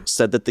Greer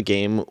said that the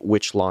game,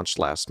 which launched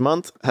last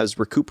month, has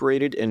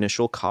recuperated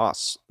initial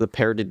costs. The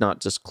pair did not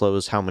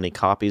disclose how many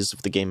copies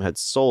of the game had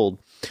sold,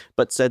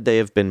 but said they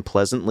have been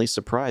pleasantly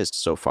surprised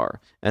so far,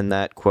 and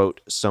that,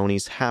 quote,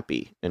 Sony's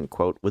happy, end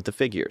quote, with the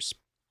figures.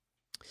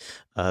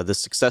 The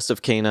success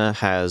of Kena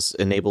has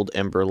enabled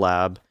Ember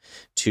Lab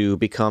to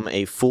become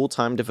a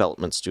full-time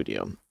development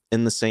studio.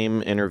 In the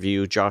same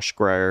interview, Josh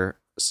Greer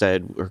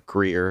said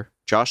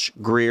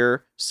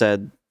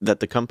that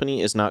the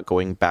company is not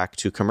going back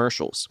to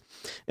commercials.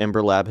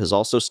 Ember Lab has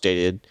also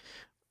started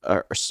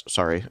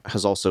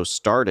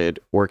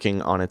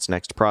working on its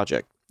next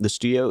project. The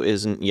studio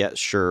isn't yet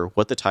sure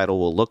what the title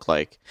will look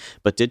like,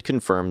 but did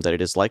confirm that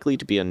it is likely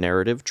to be a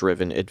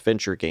narrative-driven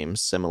adventure game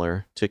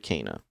similar to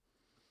Kena.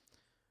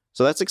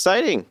 So that's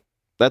exciting.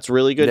 That's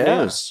really good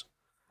news.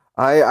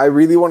 I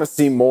really want to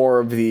see more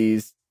of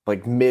these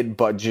like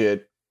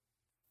mid-budget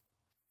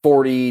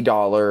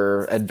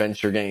 $40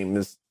 adventure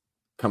games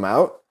come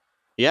out.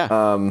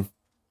 Yeah.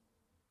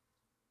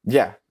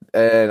 Yeah.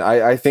 And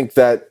I think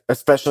that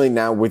especially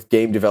now with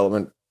game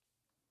development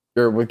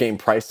or with game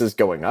prices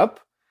going up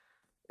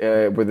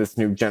with this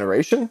new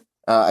generation.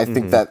 I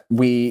think that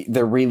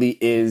there really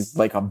is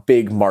like a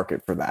big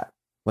market for that.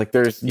 Like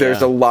there's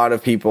a lot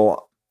of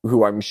people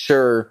who I'm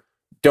sure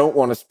don't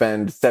want to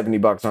spend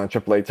 $70 on a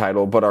AAA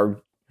title, but are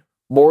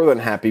more than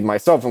happy,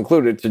 myself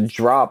included, to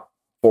drop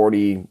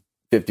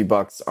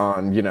 $40-$50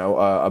 on,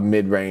 a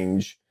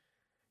mid-range,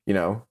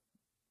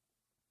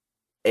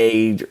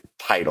 A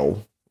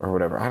title or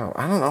whatever. I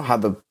don't know how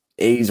the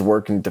A's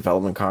work in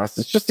development costs.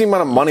 It's just the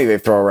amount of money they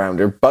throw around.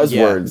 They're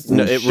buzzwords. Yeah.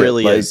 No, it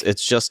really is.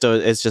 It's just a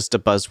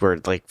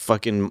buzzword. Like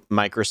fucking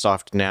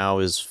Microsoft now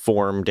is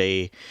formed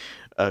a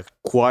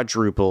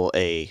quadruple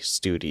A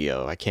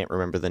studio. I can't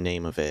remember the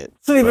name of it.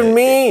 What's it even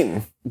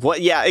mean?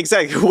 What? Yeah,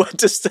 exactly. What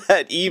does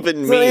that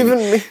even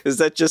mean? Does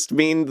that just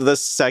mean the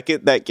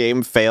second that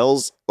game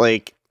fails,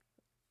 like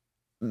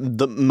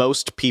the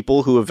most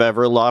people who have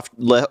ever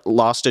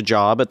lost a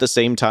job at the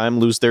same time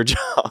lose their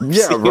jobs?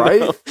 Yeah,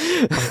 right.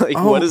 Like,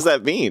 what does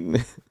that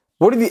mean?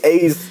 What do the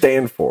A's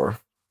stand for?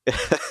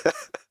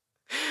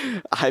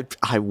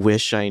 I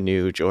wish I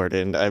knew,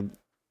 Jordan.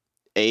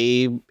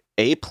 A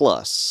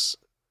plus.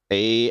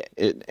 An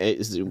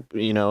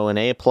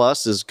A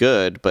plus is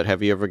good, but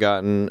have you ever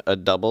gotten a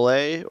double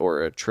A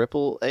or a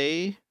triple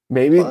A?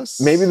 Maybe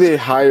plus? Maybe they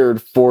hired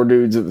 4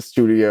 dudes at the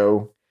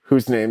studio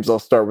whose names all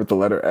start with the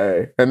letter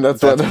A, and that's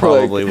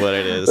probably what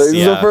it is. This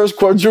is the first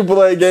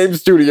quadruple A game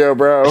studio,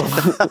 bro.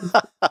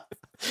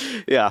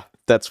 Yeah,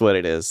 that's what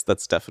it is.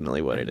 That's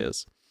definitely what it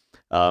is.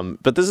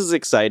 But this is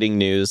exciting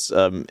news.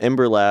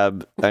 Ember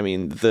Lab, I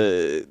mean,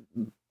 the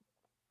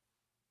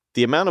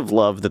amount of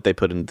love that they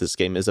put into this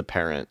game is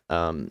apparent.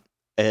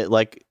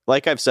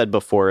 Like I've said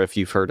before, if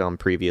you've heard on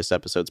previous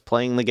episodes,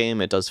 playing the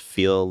game, it does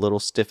feel a little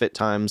stiff at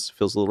times,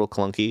 feels a little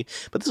clunky,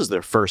 but this is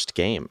their first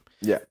game.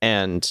 Yeah.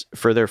 And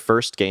for their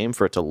first game,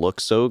 for it to look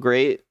so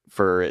great,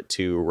 for it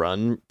to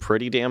run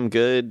pretty damn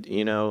good,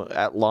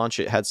 at launch,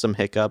 it had some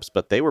hiccups,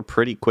 but they were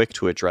pretty quick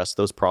to address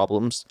those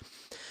problems.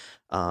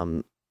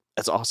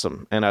 That's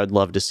awesome. And I would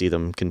love to see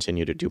them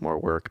continue to do more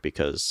work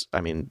because,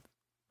 I mean,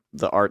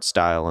 the art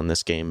style in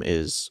this game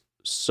is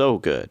so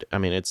good. I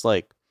mean, it's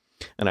like,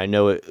 and I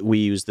know we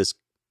use this,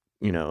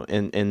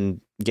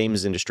 in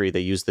games industry, they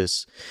use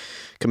this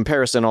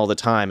comparison all the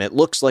time. It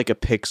looks like a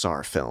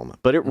Pixar film,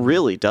 but it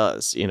really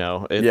does,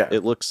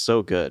 it looks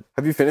so good.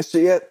 Have you finished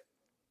it yet?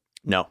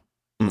 No.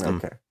 Mm-mm.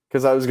 Okay.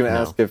 Because I was going to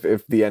ask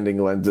if the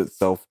ending lends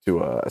itself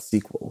to a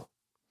sequel.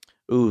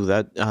 Ooh,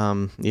 that,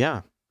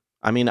 yeah.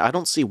 I mean, I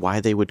don't see why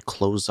they would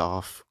close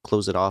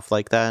it off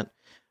like that,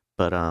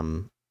 but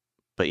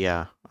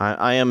yeah,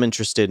 I am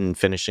interested in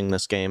finishing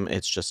this game.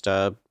 It's just,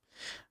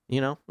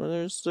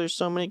 there's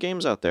so many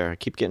games out there. I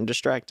keep getting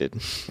distracted.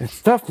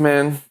 It's tough,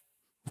 man.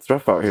 It's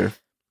rough out here.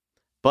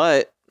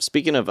 But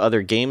speaking of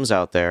other games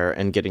out there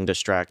and getting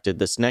distracted,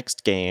 this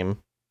next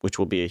game, which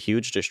will be a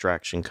huge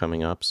distraction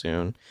coming up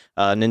soon,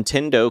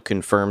 Nintendo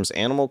confirms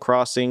Animal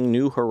Crossing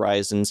New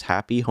Horizons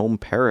Happy Home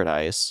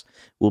Paradise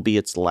will be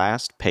its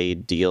last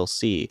paid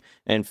DLC.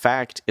 In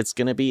fact, it's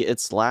going to be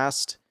its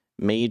last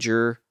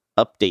major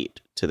update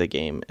to the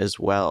game as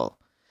well.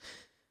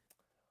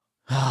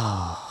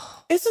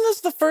 Isn't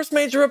this the first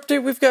major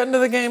update we've gotten to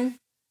the game?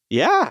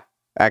 Yeah,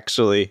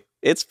 actually.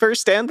 It's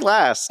first and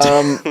last.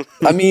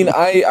 I mean,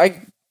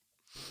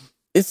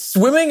 is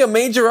swimming a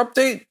major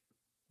update?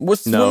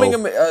 Was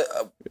swimming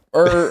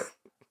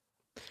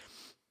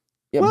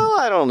Well,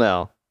 I don't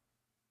know.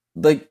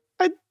 Like,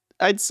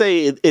 I'd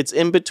say it's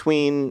in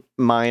between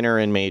minor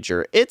and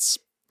major. It's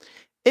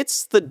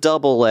the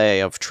double A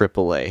of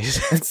triple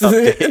A's. It's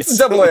a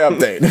double A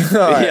update.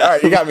 All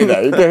right, you got me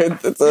there.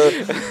 It's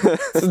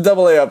a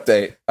double A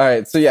update. All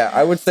right, so yeah,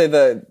 I would say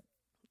that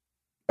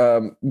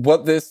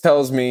what this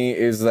tells me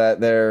is that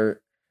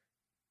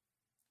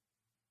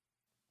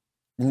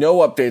no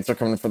updates are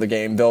coming for the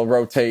game. They'll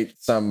rotate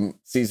some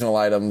seasonal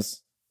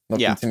items. They'll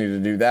continue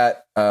to do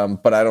that.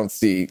 But I don't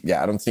see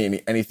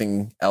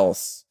anything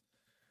else,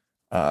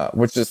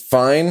 which is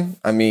fine.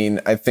 I mean,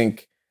 I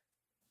think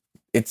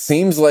it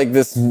seems like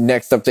this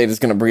next update is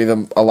going to breathe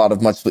a lot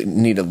of much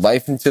needed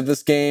life into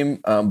this game.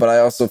 But I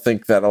also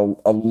think that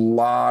a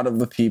lot of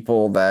the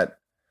people that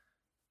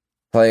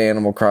play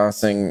Animal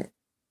Crossing,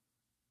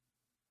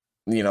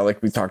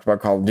 like we talked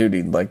about Call of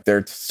Duty, like there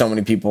are so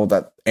many people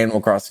that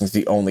Animal Crossing is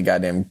the only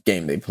goddamn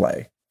game they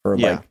play.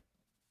 I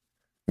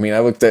mean, I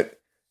looked at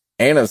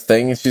Anna's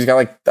thing and she's got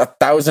like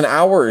 1,000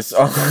 hours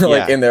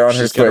in there on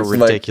her Switch. She's got a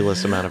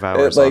ridiculous amount of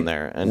hours on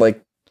there. And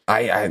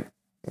I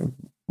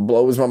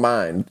blows my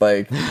mind,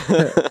 like,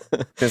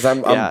 because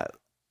I'm and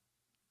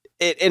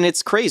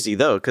it's crazy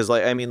though, because the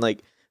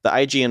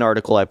IGN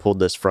article I pulled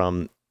this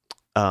from,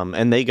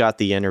 and they got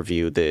the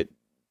interview that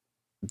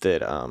the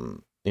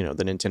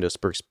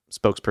Nintendo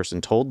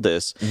spokesperson told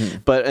this,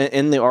 but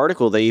in the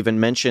article they even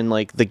mentioned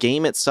like the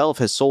game itself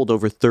has sold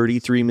over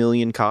 33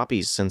 million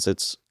copies since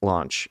its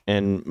launch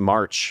in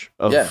March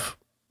of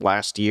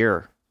last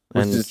year,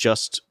 and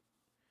just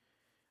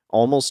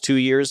almost 2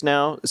 years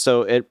now.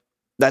 So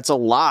that's a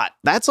lot.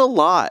 That's a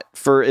lot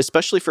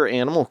especially for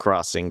Animal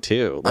Crossing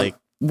too. Like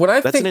What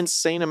I That's think, an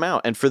insane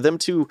amount. And for them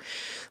to,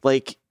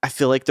 like, I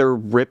feel like they're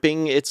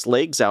ripping its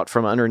legs out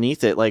from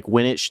underneath it. Like,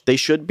 when they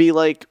should be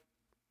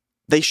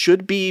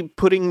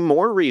putting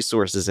more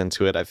resources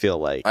into it, I feel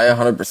like. I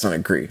 100%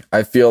 agree.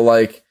 I feel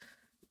like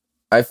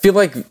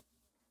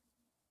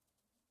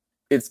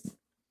it's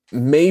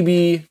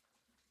maybe,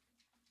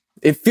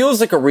 it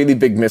feels like a really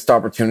big missed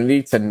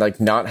opportunity to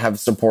like not have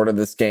supported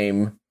this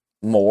game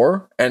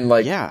more. And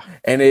like, Yeah.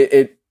 and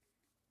it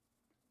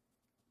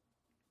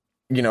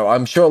you know,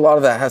 I'm sure a lot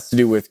of that has to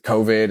do with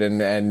COVID,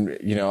 and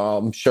you know,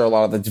 I'm sure a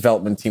lot of the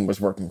development team was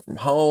working from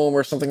home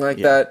or something like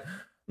that.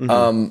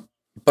 Mm-hmm.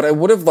 But I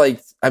would have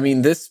liked, I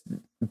mean, this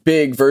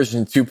big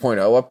version 2.0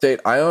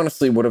 update, I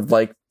honestly would have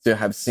liked to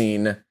have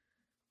seen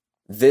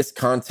this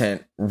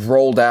content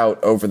rolled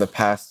out over the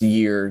past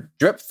year,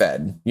 drip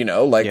fed, you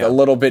know, like a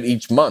little bit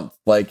each month.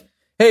 Like,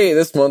 hey,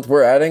 this month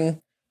we're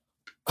adding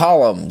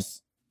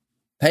columns.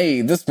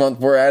 Hey, this month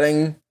we're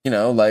adding, you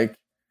know, like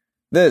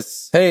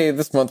this. Hey,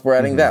 this month we're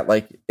adding that.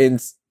 Like,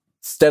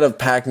 instead of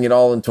packing it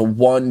all into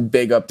one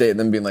big update and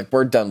then being like,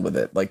 we're done with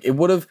it. Like, it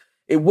would have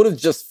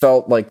just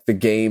felt like the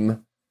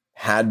game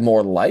had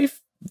more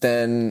life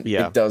than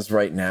it does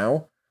right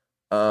now.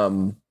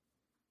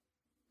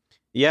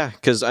 Yeah,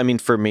 because I mean,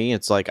 for me,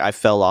 it's like I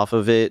fell off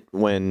of it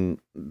when,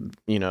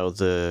 you know,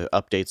 the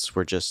updates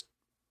were just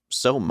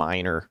so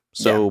minor,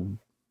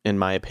 in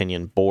my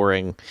opinion,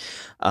 boring.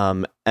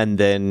 And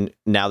then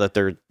now that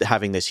they're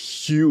having this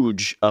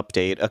huge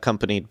update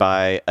accompanied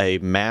by a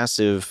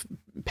massive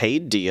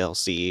paid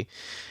DLC,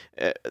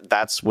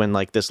 that's when,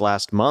 like, this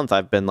last month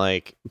I've been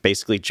like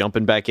basically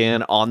jumping back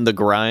in on the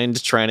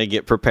grind, trying to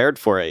get prepared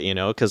for it, you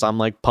know, because I'm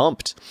like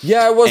pumped.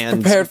 Yeah, I was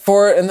prepared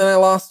for it, and then I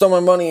lost all my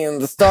money in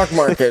the stock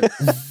market.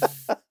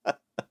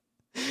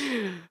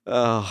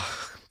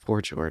 Oh,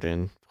 poor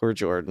Jordan.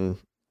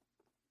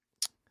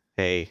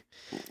 Hey,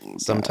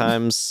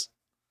 sometimes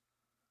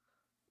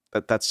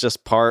that's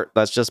just part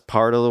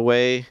of the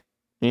way,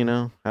 you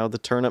know, how the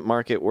turnip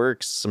market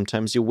works.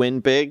 Sometimes you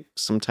win big,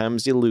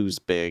 sometimes you lose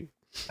big.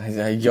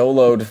 I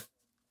YOLO'd,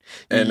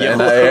 and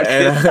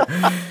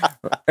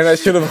I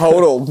should have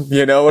hodled,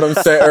 you know what I'm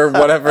saying, or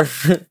whatever.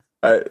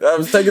 I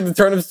was taking the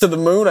turnips to the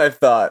moon, I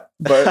thought,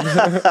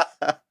 but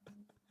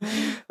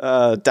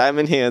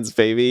diamond hands,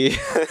 baby.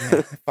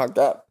 Fucked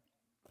up.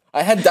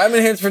 I had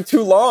diamond hands for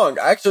too long.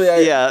 Actually,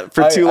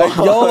 too long. I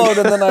YOLO'd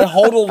and then I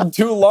hodled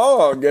too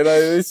long, and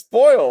I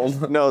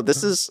spoiled. No,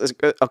 this is,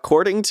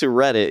 according to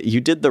Reddit,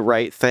 you did the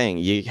right thing.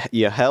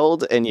 You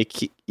held, and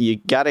you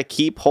gotta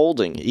keep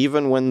holding,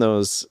 even when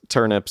those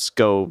turnips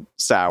go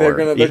sour.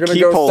 They're gonna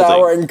go holding.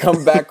 Sour and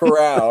come back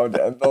around,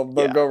 and they'll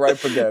go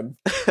ripe again.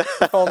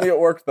 If only it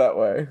worked that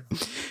way.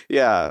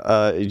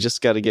 Yeah, you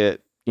just gotta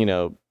get, you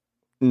know,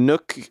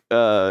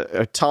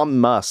 Tom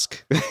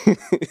Musk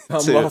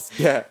to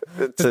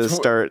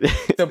start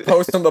to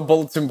post on the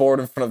bulletin board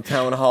in front of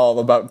town hall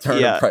about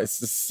turnip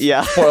prices.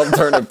 Spoiled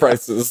turnip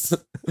prices.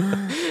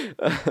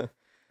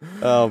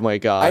 Oh my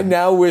god, I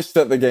now wish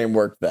that the game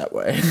worked that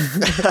way.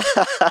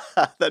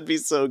 That'd be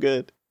so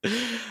good.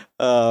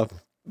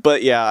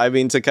 But yeah, I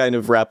mean, to kind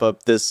of wrap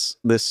up this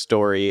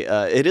story,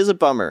 it is a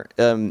bummer.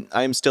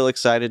 I'm still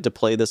excited to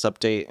play this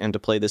update and to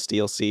play this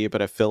DLC,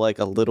 but I feel like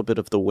a little bit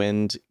of the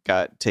wind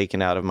got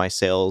taken out of my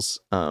sails,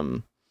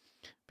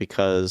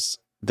 because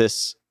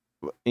this,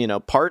 you know,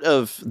 part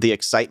of the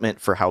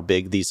excitement for how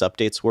big these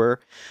updates were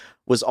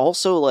was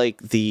also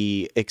like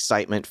the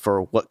excitement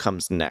for what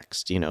comes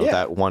next, you know,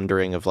 that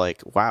wondering of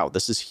like, wow,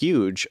 this is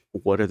huge.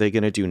 What are they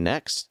going to do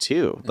next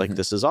too? Like,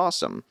 this is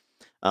awesome.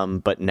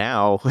 But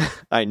now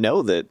I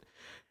know that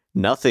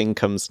nothing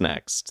comes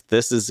next.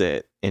 This is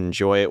it.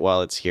 Enjoy it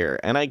while it's here.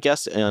 And I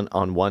guess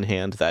on one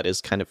hand, that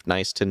is kind of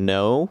nice to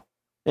know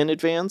in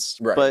advance,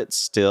 but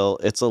still,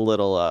 it's a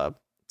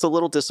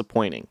little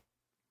disappointing.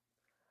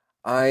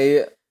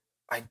 I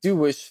do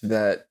wish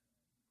that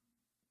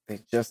they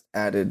just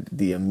added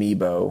the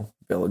amiibo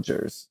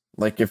villagers.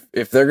 Like,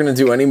 if they're gonna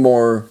do any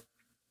more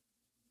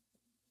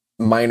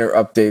minor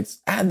updates,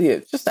 add the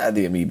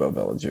amiibo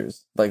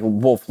villagers, like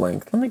Wolf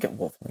Link. Let me get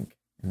Wolf Link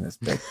in this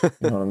bit.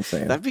 You know what I'm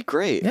saying? That'd be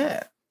great.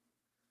 Yeah,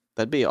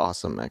 that'd be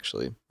awesome,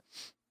 actually.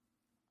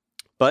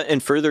 But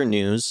in further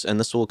news, and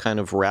this will kind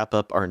of wrap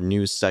up our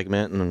news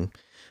segment and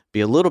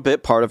be a little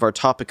bit part of our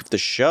topic of the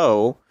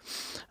show,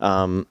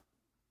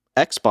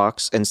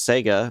 Xbox and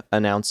Sega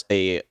announce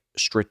a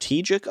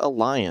strategic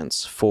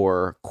alliance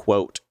for,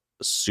 quote,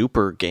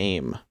 Super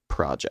Game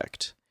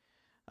Project.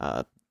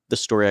 The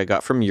story I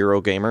got from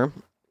Eurogamer.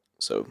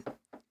 So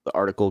the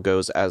article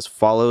goes as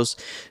follows.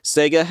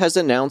 Sega has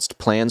announced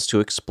plans to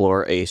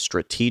explore a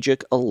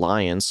strategic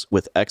alliance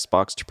with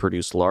Xbox to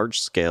produce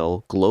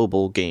large-scale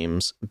global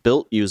games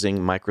built using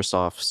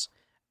Microsoft's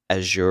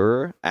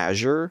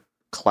Azure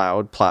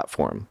cloud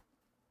platform.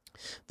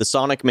 The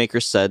Sonic maker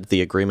said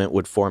the agreement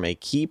would form a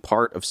key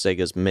part of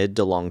Sega's mid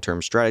to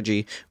long-term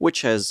strategy,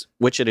 which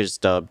it is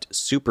dubbed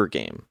Super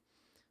Game,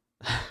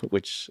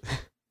 which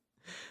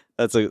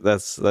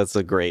that's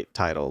a great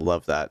title.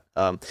 Love that.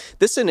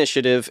 This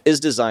initiative is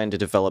designed to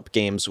develop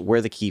games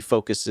where the key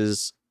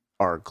focuses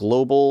are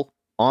global,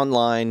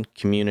 online,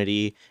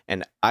 community,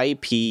 and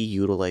IP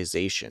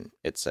utilization,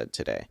 it said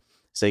today.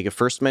 Sega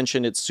first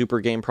mentioned its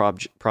Super Game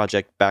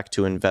project back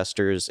to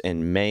investors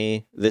in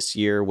May this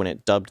year when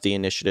it dubbed the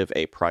initiative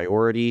a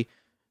priority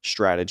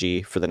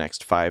strategy for the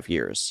next 5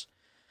 years.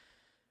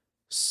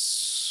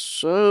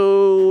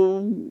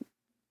 So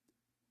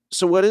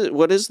what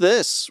is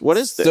this? What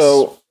is this?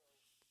 So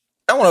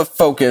I want to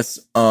focus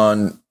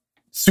on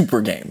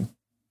Super Game.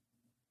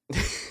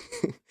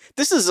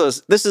 This is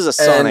a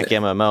Sonic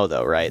MMO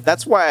though, right?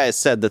 That's why I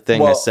said the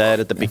thing I said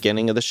at the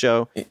beginning of the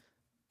show.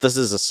 This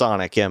is a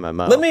Sonic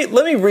MMO.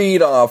 Let me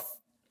read off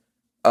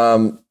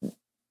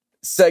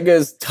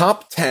Sega's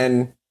top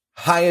 10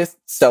 highest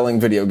selling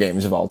video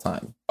games of all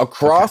time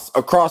across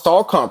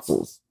all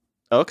consoles.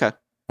 Okay.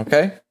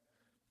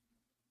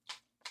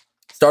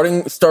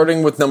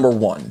 Starting with number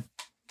 1.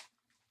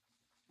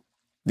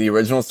 The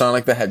original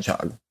Sonic the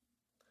Hedgehog.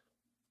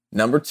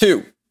 Number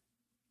 2,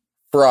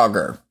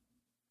 Frogger.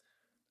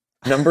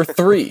 Number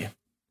 3,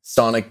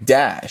 Sonic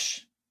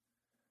Dash.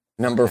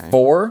 Number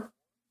 4,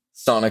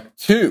 Sonic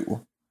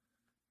 2.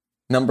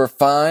 Number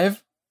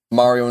 5,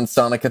 Mario and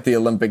Sonic at the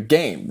Olympic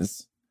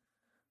Games.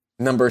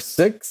 Number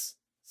 6,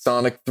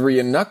 Sonic 3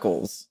 and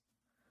Knuckles.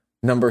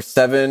 Number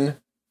 7,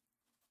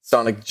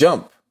 Sonic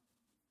Jump.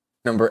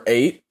 Number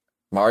 8,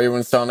 Mario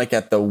and Sonic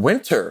at the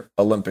Winter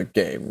Olympic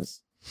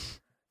Games.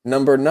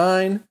 Number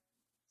 9,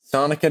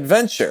 Sonic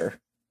Adventure.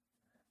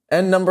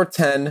 And number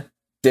 10,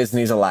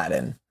 Disney's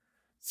Aladdin.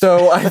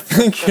 So I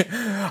think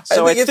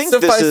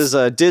this is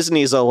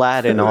Disney's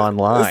Aladdin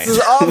Online. This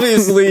is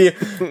obviously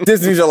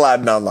Disney's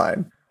Aladdin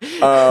Online.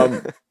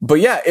 But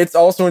yeah, it's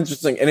also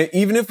interesting. And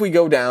even if we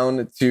go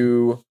down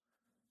to,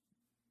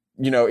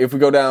 if we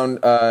go down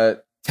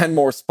 10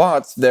 more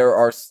spots, there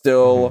are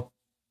still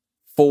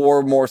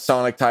 4 more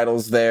Sonic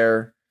titles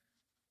there.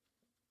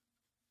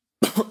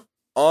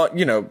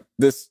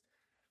 This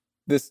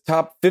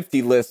top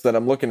 50 list that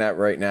I'm looking at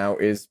right now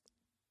is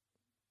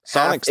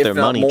Sonic's their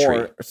money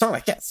tree.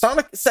 Sonic, yeah.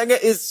 Sega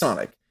is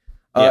Sonic.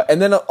 And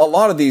then a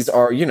lot of these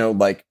are,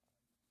 like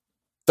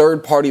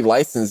third-party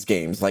licensed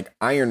games like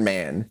Iron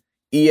Man,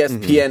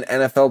 ESPN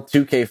NFL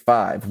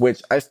 2K5,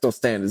 which I still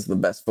stand is the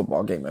best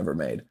football game ever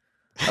made.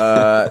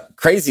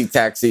 Crazy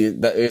Taxi,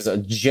 that is a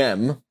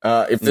gem.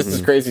 If this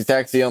is Crazy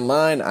Taxi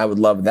Online, I would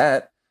love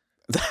that.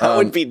 That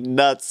would be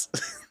nuts.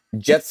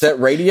 Jet Set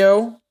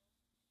Radio.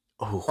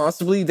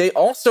 Possibly. They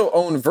also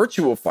own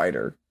Virtua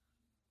Fighter,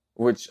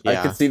 which I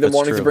could see them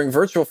wanting to bring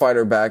Virtua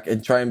Fighter back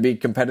and try and be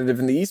competitive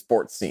in the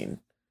esports scene.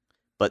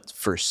 But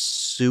for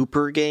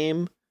Super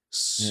Game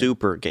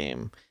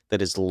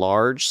that is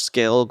large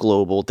scale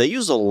global, they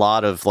use a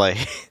lot of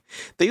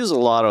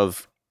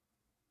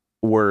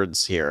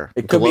words here.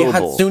 It could be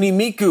Hatsune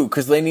Miku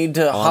because they need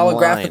to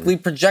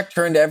holographically project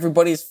her into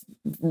everybody's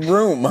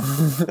room.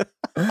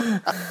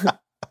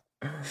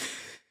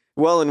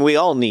 Well, and we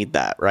all need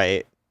that,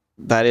 right?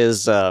 That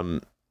is,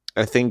 I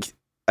think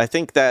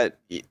that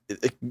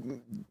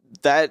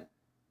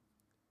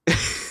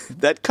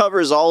that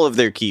covers all of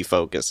their key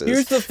focuses.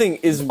 Here's the thing: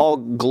 is all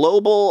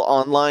global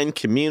online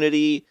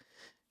community.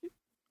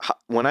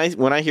 When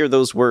I hear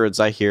those words,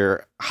 I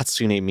hear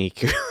Hatsune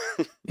Miku.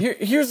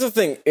 Here's the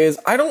thing: is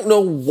I don't know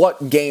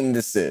what game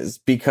this is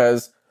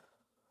because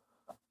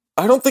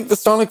I don't think the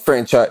Sonic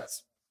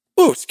franchise.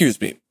 Oh, excuse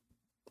me.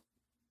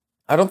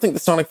 I don't think the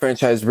Sonic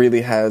franchise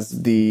really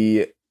has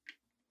the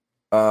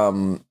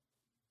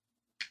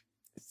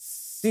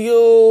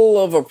seal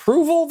of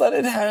approval that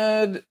it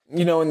had,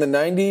 in the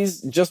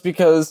 90s, just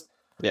because,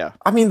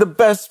 I mean, the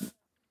best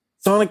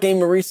Sonic game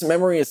in recent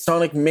memory is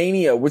Sonic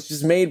Mania, which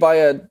is made by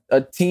a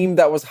team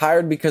that was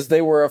hired because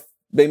they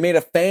made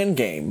a fan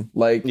game.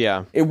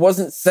 It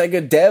wasn't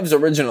Sega devs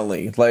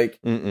originally.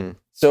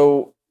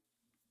 So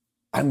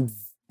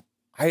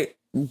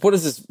what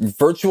is this?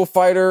 Virtua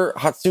Fighter,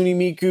 Hatsune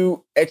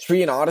Miku,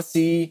 Etrian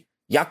Odyssey,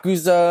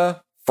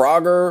 Yakuza,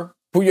 Frogger,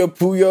 Puyo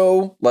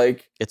Puyo,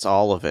 it's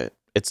all of it.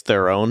 It's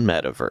their own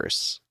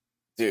metaverse,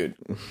 dude.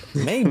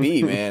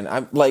 Maybe, man.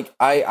 I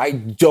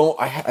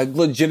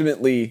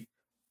legitimately,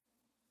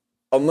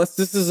 unless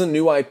this is a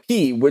new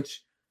IP,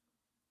 which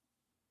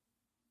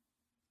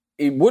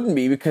it wouldn't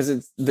be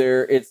because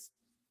they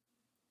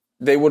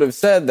would have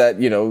said that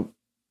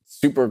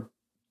Super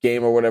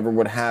Game or whatever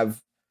would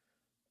have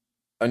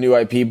a new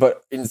IP,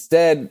 but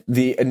instead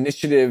the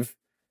initiative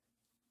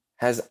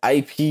has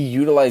IP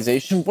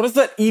utilization. What does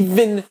that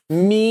even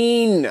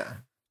mean?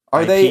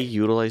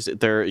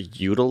 They're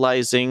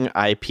utilizing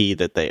IP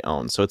that they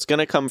own. So it's going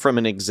to come from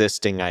an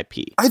existing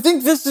IP. I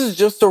think this is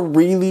just a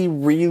really,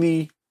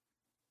 really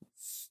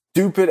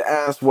stupid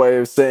ass way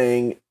of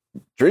saying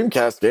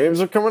Dreamcast games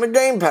are coming to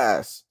Game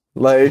Pass.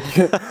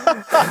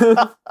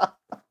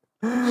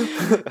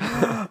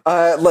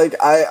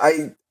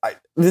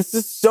 This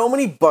is so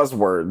many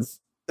buzzwords.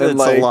 It's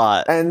a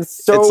lot. And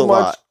so much.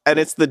 Lot. And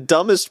it's the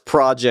dumbest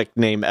project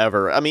name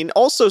ever. I mean,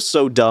 also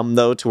so dumb,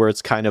 though, to where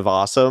it's kind of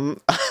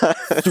awesome.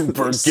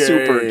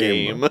 Super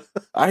Game.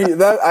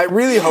 I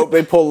really hope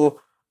they pull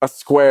a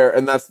Square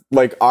and that's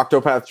like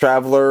Octopath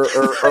Traveler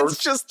or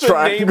just the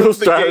Triangle name of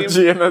the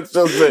Strategy game. and that's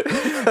just it.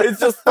 It's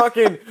just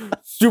fucking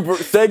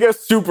Sega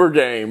Super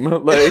Game.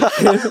 Like,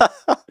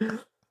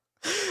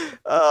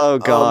 oh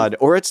god.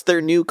 Or it's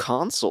their new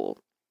console.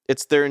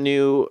 It's their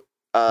new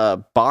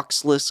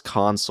boxless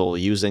console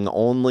using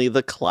only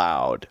the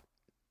cloud.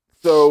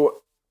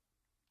 So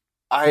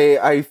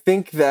I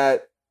think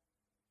that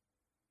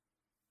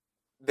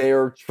they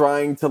are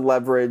trying to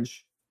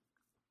leverage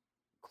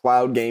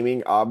cloud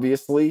gaming,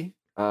 obviously.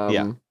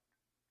 Yeah.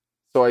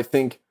 So I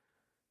think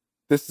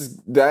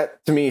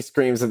that to me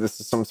screams that this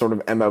is some sort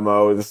of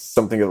MMO. This is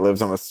something that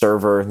lives on a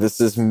server.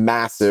 This is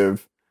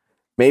massive.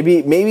 Maybe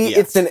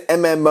it's an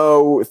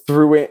MMO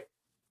through it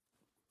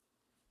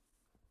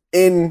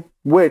in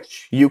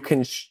which you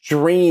can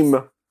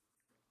stream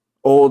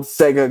old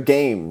Sega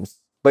games.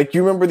 Like,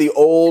 you remember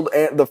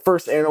the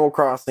first Animal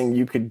Crossing,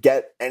 you could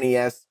get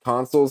NES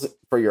consoles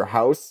for your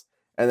house,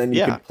 and then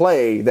you could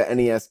play the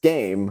NES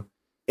game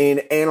in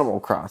Animal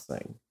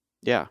Crossing.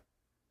 Yeah.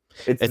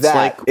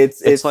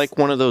 It's like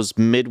one of those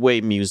Midway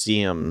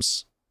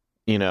museums,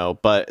 you know,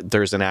 but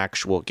there's an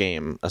actual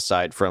game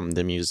aside from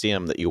the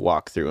museum that you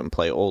walk through and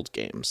play old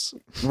games.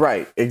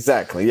 Right,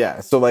 exactly,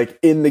 yeah. So, like,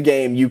 in the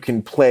game, you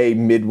can play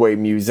Midway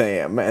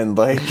Museum and,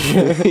 like,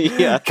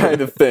 kind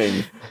of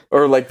thing.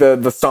 Or, like,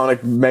 the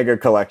Sonic Mega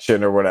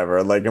Collection or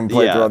whatever. Like, and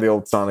play through all the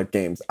old Sonic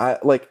games.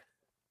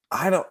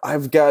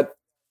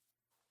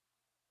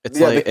 It's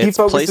the like key it's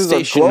focuses on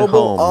PlayStation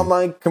global Home.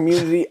 online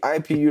community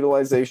IP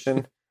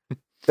utilization.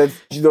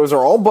 Those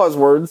are all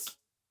buzzwords.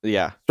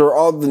 Yeah.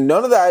 So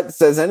none of that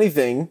says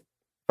anything.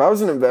 If I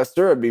was an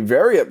investor, I'd be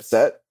very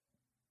upset.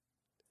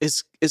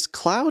 Is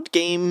cloud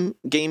gaming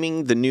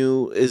the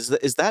new is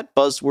that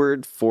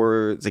buzzword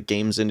for the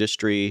games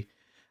industry?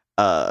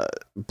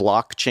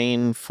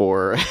 Blockchain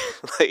for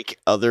like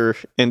other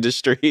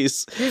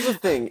industries. Here's the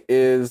thing: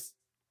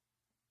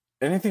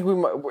 and I think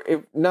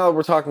now that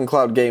we're talking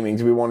cloud gaming,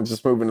 do we want to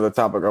just move into the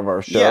topic of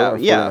our show?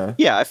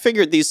 Yeah. I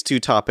figured these two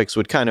topics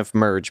would kind of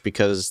merge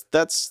because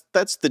that's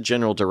the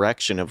general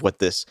direction of what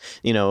this,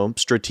 you know,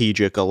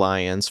 strategic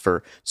alliance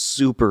for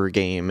Super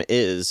Game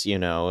is. You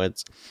know,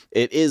 it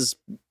is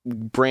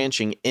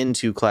branching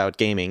into cloud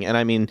gaming, and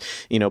I mean,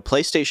 you know,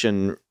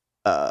 PlayStation.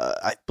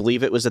 I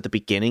believe it was at the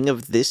beginning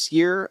of this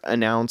year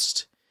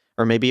announced,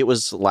 or maybe it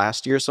was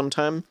last year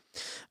sometime.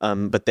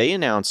 But they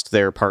announced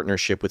their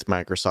partnership with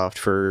Microsoft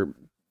for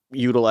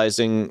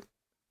utilizing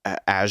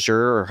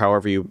Azure, or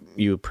however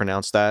you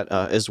pronounce that,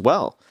 as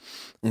well.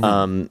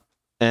 Mm-hmm.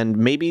 And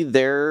maybe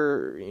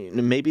they're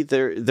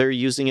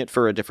using it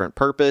for a different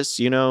purpose.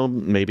 You know,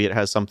 maybe it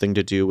has something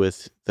to do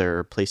with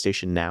their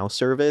PlayStation Now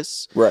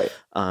service, right?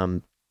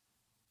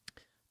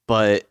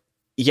 But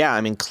yeah,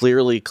 I mean,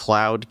 clearly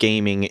cloud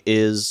gaming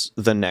is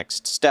the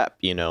next step.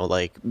 You know,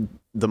 like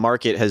the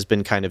market has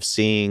been kind of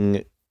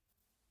seeing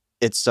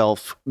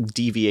itself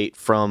deviate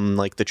from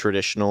like the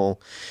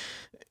traditional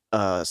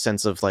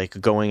sense of like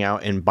going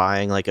out and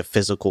buying like a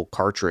physical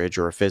cartridge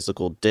or a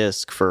physical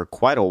disc for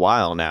quite a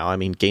while now. I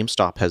mean,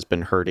 GameStop has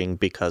been hurting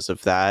because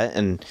of that,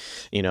 and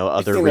you know,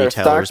 other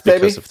retailers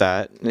because of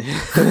that.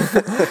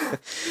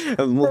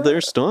 Well,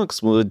 their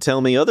stocks would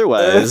tell me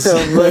otherwise.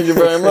 Thank you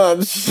very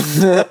much.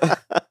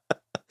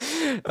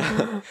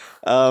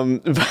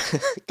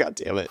 God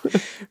damn it.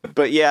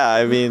 But yeah,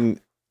 I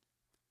mean,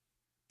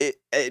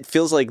 it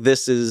feels like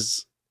this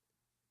is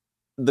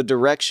the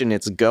direction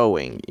it's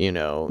going, you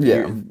know.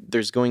 Yeah.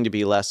 There's going to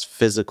be less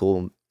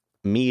physical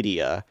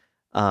media.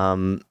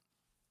 But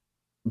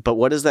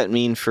what does that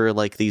mean for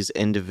like these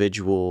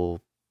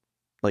individual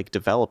like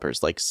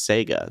developers like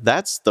Sega?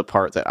 That's the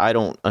part that I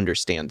don't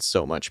understand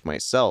so much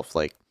myself.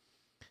 Like,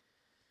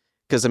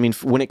 because I mean,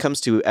 when it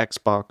comes to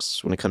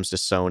Xbox, when it comes to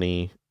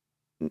Sony,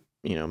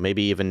 you know,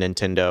 maybe even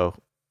Nintendo,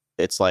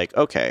 it's like,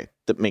 okay,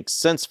 that makes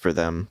sense for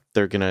them.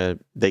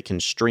 They can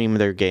stream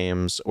their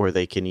games, or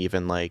they can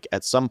even like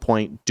at some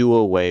point do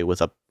away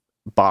with a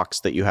box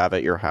that you have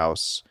at your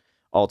house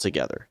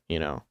altogether, you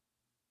know.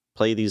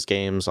 Play these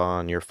games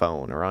on your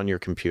phone or on your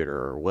computer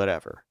or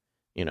whatever,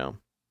 you know.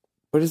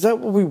 But is that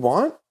what we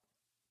want?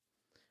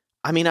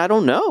 I mean, I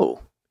don't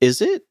know.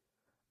 Is it?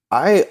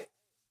 I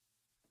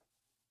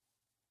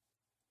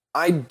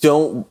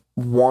don't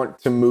want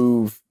to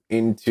move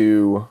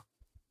into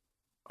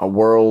a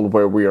world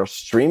where we are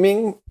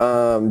streaming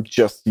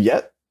just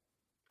yet.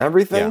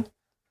 Everything.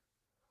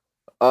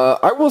 Yeah.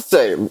 I will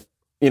say,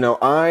 you know,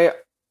 I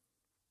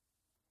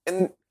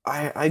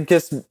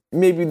guess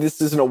maybe this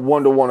isn't a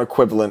 1-to-1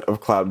 equivalent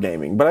of cloud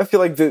gaming, but I feel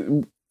like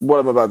what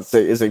I'm about to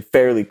say is a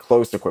fairly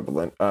close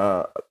equivalent.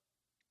 2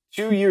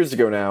 years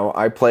ago now,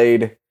 I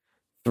played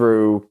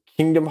through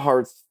Kingdom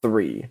Hearts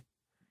 3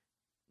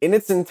 in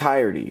its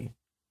entirety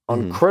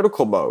on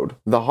critical mode,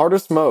 the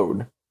hardest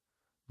mode.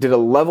 Did a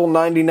level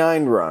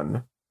 99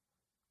 run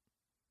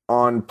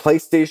on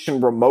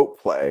PlayStation Remote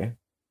Play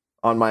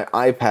on my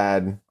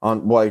iPad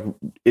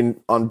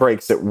on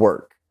breaks at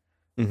work.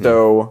 Mm-hmm.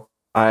 So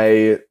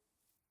I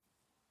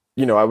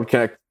would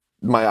connect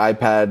my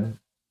iPad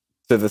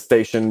to the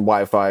station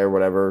Wi-Fi or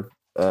whatever,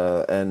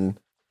 and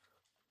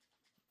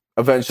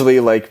eventually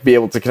like be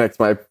able to connect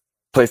to my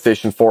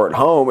PlayStation 4 at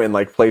home and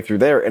like play through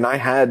there. And I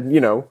had,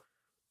 you know,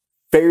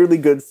 fairly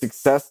good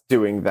success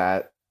doing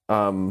that,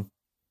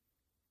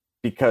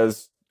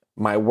 because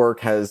my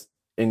work has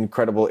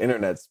incredible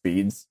internet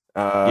speeds.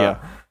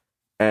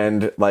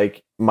 And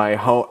like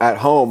at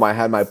home, I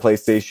had my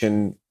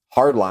PlayStation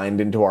hardlined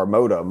into our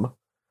modem,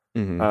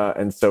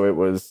 and so it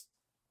was,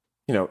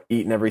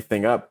 eating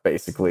everything up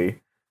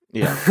basically.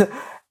 Yeah.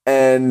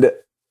 And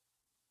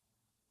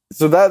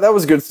so that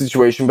was a good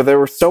situation, but there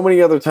were so many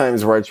other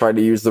times where I tried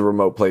to use the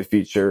remote play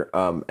feature,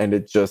 and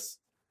it just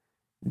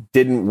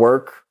didn't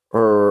work,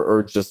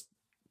 or just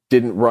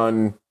didn't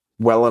run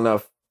well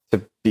enough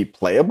to be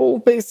playable,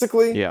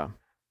 basically. Yeah.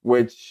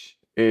 Which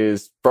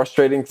is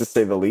frustrating to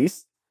say the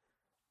least.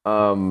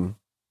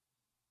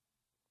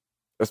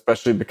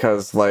 Especially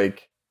because,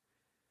 like,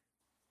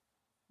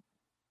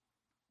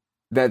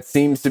 that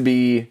seems to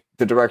be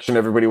the direction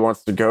everybody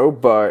wants to go,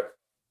 but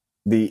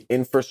the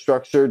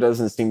infrastructure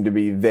doesn't seem to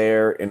be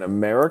there in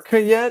America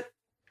yet.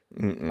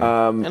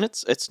 And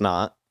it's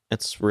not.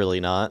 It's really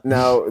not.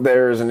 Now,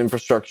 there's an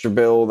infrastructure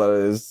bill that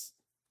is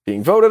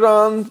being voted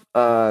on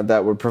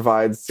that would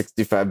provide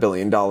 $65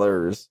 billion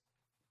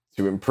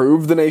to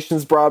improve the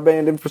nation's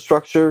broadband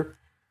infrastructure.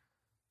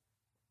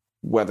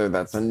 Whether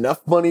that's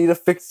enough money to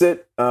fix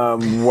it,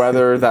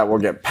 whether that will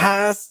get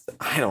passed,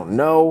 I don't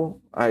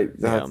know.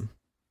 That's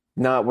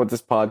not what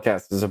this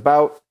podcast is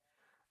about.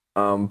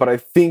 But I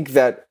think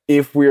that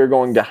if we are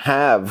going to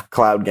have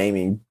cloud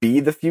gaming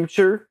be the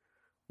future,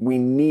 we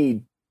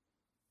need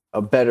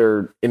a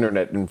better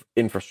internet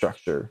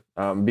infrastructure.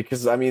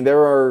 Because, I mean,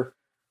 there are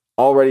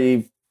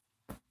already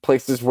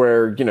places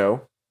where,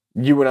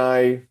 you and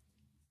I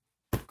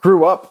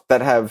grew up that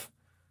have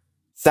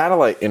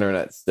satellite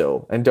internet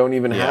still and don't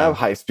even have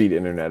high-speed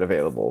internet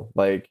available.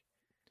 Like,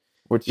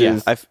 which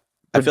is I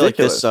feel like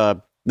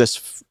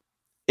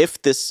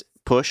if this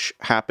push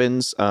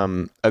happens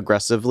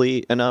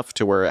aggressively enough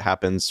to where it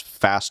happens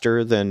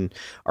faster than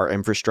our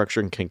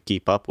infrastructure can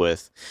keep up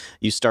with,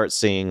 you start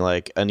seeing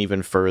like an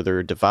even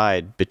further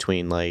divide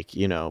between, like,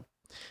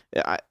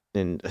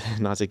 and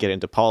not to get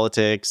into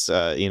politics,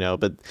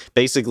 but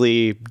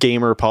basically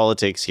gamer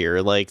politics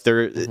here. Like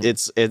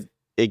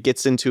it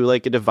gets into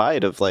like a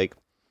divide of like,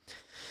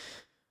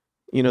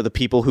 the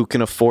people who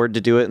can afford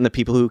to do it and the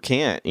people who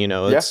can't.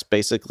 It's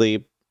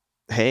basically,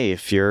 hey,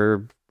 if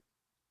you're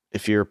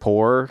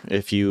poor,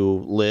 if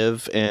you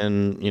live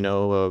in,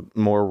 a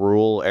more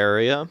rural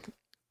area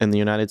in the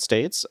United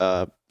States,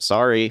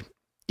 sorry,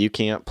 you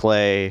can't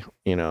play,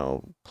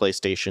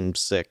 PlayStation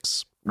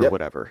 6 or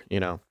whatever,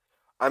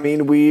 I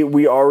mean,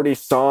 we already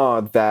saw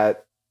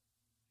that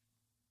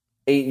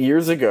 8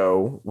 years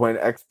ago when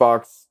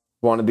Xbox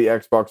wanted the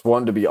Xbox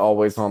One to be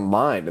always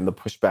online and the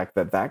pushback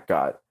that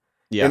got.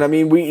 Yeah. And I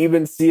mean, we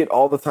even see it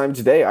all the time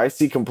today. I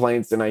see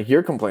complaints and I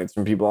hear complaints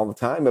from people all the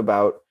time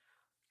about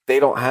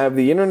they don't have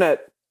the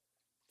internet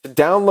to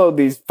download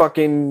these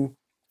fucking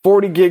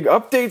 40 gig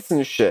updates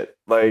and shit.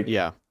 Like,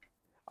 yeah.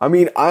 I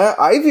mean,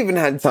 I've even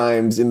had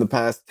times in the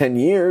past 10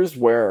 years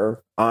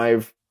where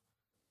I've,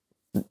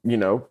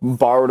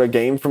 borrowed a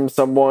game from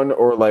someone,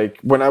 or like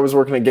when I was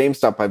working at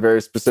GameStop, I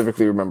very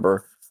specifically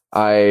remember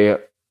I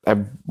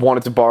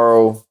wanted to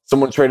borrow,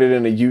 someone traded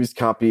in a used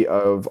copy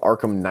of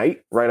Arkham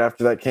Knight right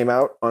after that came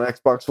out on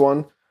Xbox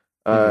One.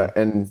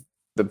 And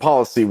the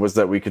policy was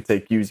that we could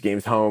take used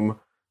games home.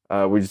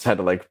 We just had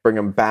to like bring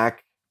them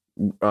back.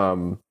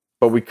 But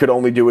we could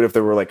only do it if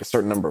there were like a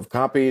certain number of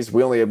copies.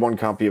 We only had one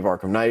copy of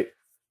Arkham Knight.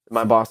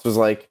 My boss was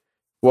like,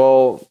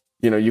 well,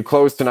 you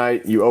close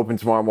tonight, you open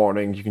tomorrow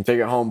morning, you can take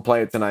it home,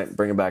 play it tonight, and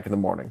bring it back in the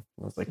morning.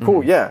 I was like,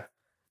 cool, yeah.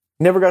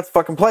 Never got to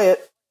fucking play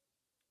it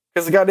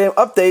because the goddamn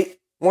update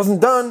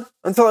wasn't done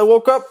until I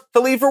woke up to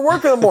leave for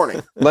work in the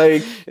morning.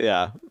 Like,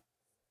 yeah,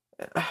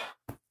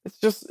 it's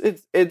just,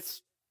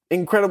 it's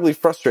incredibly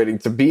frustrating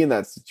to be in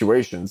that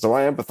situation. So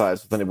I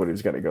empathize with anybody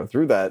who's got to go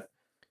through that,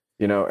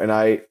 and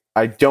I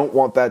don't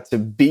want that to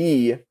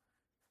be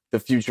the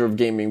future of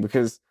gaming,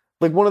 because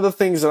like one of the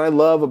things that I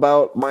love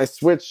about my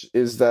Switch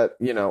is that,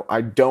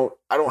 I don't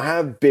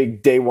have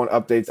big day one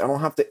updates. I don't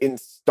have to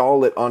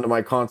install it onto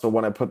my console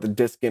when I put the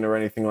disc in or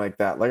anything like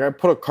that. Like I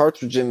put a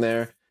cartridge in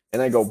there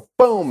and I go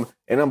boom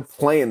and I'm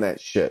playing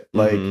that shit.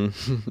 Like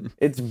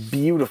it's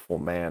beautiful,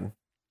 man.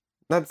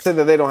 Not to say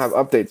that they don't have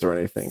updates or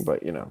anything,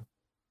 but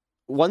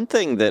One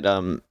thing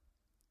that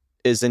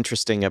is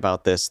interesting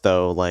about this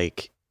though,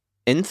 like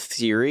in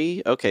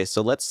theory, okay,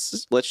 so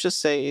let's just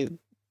say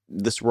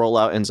this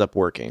rollout ends up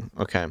working.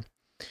 Okay.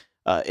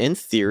 In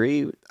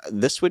theory,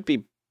 this would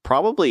be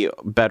probably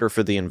better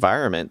for the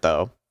environment,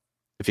 though,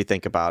 if you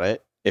think about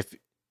it.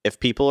 If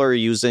people are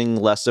using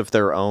less of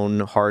their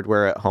own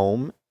hardware at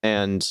home,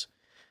 and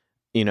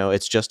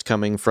it's just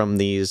coming from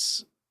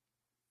these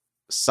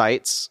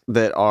sites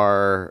that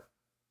are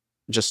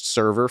just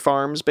server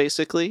farms,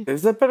 basically.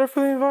 Is that better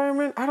for the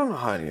environment? I don't know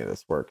how any of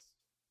this works.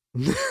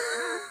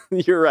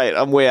 You're right.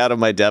 I'm way out of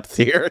my depth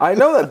here. I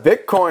know that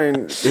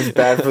Bitcoin is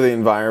bad for the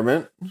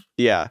environment.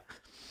 Yeah.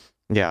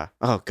 Yeah.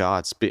 Oh,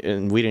 God.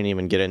 And we didn't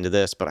even get into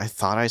this, but I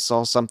thought I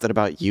saw something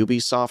about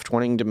Ubisoft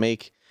wanting to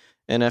make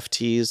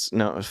NFTs.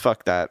 No,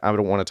 fuck that. I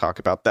don't want to talk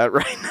about that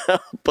right now.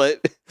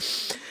 But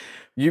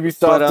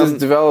Ubisoft is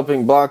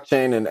developing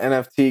blockchain and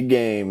NFT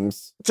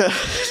games.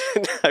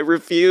 I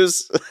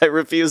refuse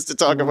to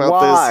talk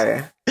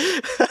about this.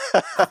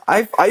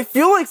 I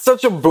feel like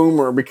such a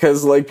boomer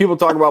because like people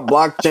talk about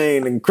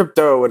blockchain and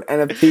crypto and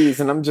NFTs,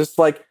 and I'm just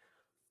like,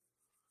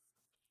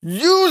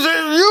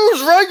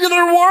 use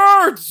regular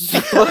words.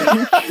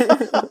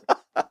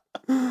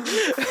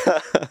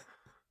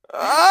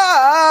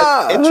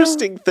 An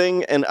interesting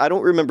thing, and I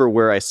don't remember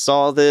where I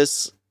saw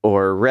this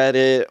or read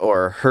it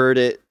or heard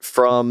it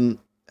from,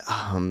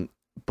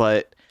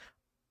 but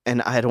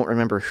I don't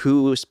remember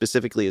who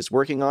specifically is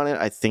working on it.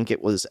 I think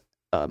it was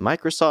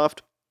Microsoft,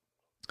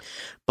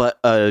 but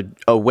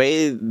a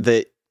way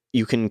that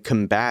you can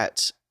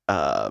combat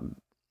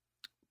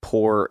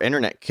poor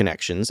internet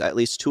connections, at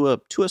least to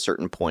a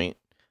certain point,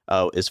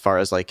 as far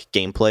as like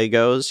gameplay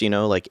goes,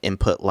 like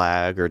input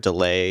lag or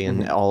delay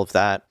and all of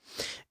that,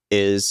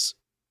 is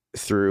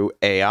through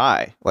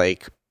AI,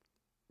 like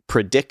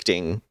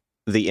predicting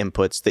the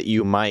inputs that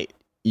you might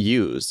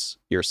use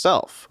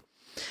yourself.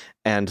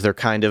 And they're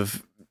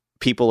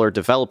people are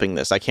developing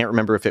this. I can't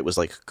remember if it was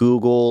like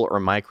Google or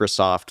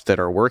Microsoft that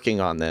are working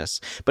on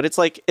this, but it's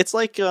like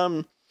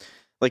the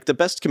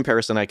best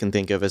comparison I can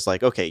think of is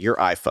like, okay, your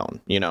iPhone,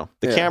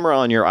 the camera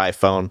on your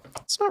iPhone,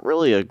 it's not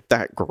really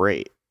that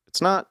great.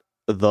 It's not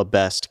the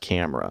best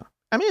camera.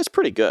 I mean, it's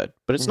pretty good,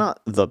 but it's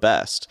not the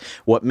best.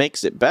 What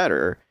makes it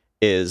better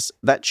is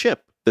that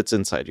chip that's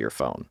inside your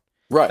phone.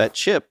 Right. That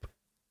chip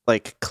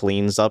like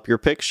cleans up your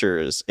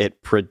pictures.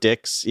 It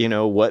predicts,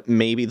 what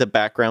maybe the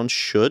background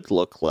should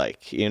look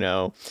like,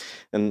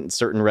 and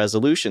certain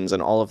resolutions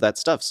and all of that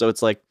stuff. So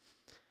it's like,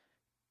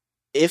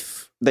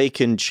 if they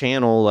can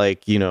channel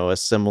like, a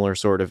similar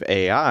sort of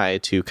AI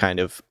to kind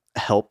of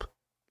help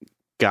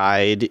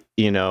guide,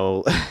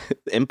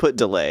 input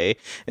delay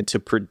and to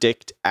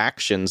predict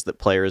actions that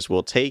players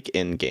will take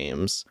in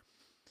games,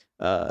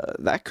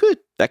 that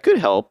could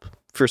help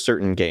for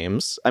certain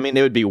games. I mean,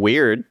 it would be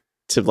weird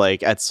to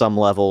like at some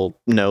level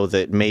know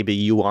that maybe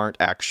you aren't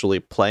actually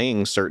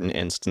playing certain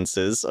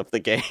instances of the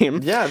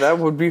game. Yeah, that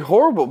would be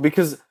horrible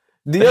because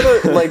the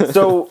other like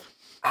so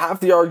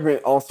half the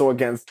argument also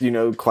against,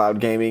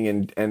 cloud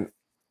gaming and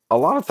a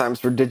lot of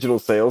times for digital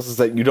sales is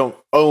that you don't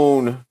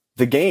own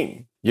the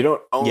game. You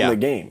don't own the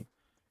game.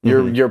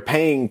 You're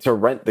paying to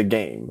rent the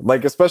game.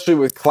 Like, especially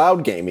with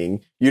cloud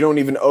gaming, you don't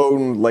even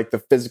own like the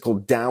physical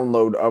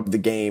download of the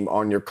game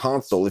on your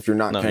console if you're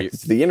not connected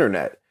to the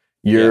internet.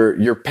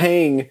 You're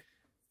paying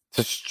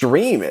to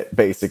stream it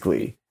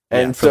basically.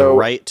 And so the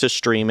right to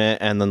stream it,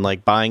 and then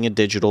like buying a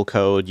digital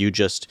code, you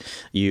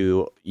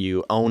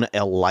own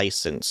a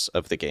license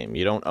of the game.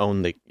 You don't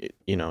own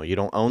you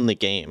don't own the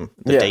game,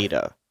 the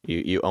data.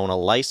 You own a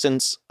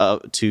license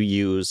to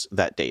use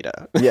that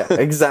data. Yeah,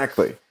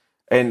 exactly.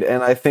 And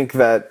I think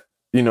that,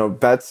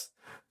 that's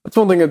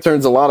one thing that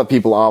turns a lot of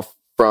people off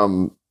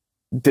from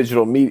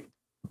digital media.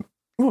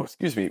 Oh,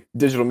 excuse me,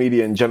 digital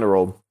media in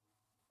general.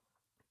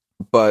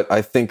 But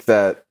I think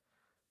that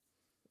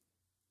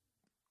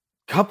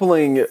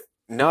coupling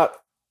not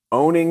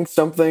owning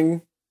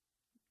something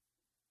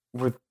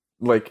with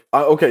like,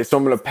 okay, so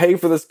I'm going to pay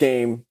for this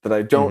game that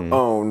I don't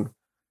own,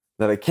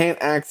 that I can't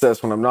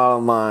access when I'm not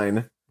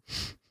online,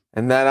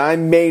 and that I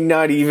may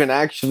not even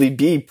actually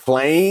be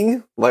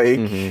playing. Like,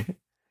 the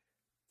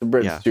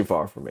bridge is too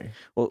far for me.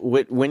 Well,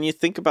 when you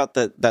think about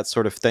that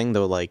sort of thing,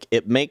 though, like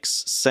it makes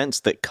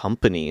sense that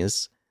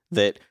companies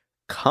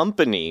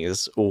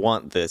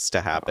want this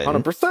to happen.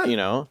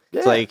 100%.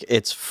 It's like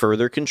it's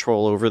further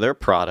control over their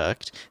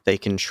product. They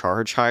can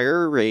charge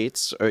higher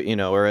rates,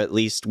 or at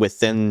least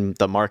within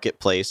the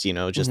marketplace,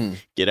 just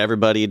get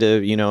everybody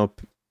to,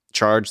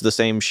 charge the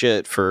same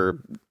shit for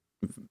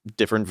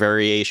different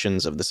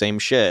variations of the same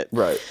shit.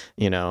 Right.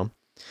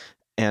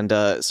 And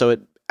so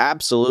it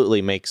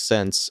absolutely makes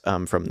sense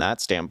from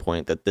that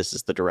standpoint that this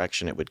is the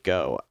direction it would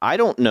go. I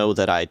don't know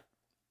that I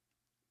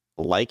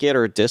like it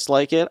or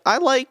dislike it. I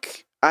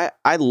like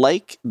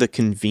the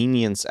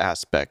convenience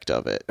aspect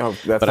of it. Oh,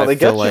 that's how they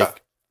get you.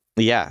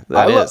 Yeah,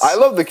 I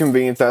love the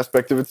convenience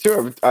aspect of it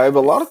too. I have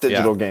a lot of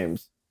digital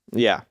games.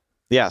 Yeah,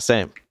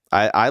 same.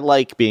 I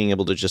like being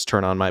able to just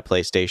turn on my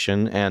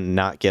PlayStation and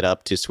not get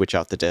up to switch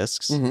out the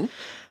discs.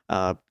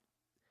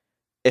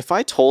 If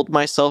I told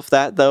myself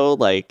that, though,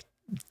 like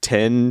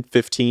 10,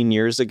 15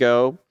 years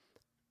ago,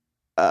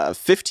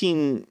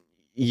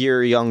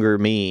 15-year younger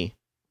me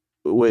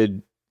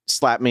would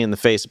slap me in the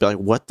face and be like,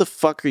 what the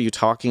fuck are you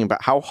talking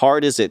about? How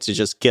hard is it to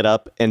just get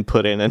up and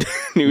put in a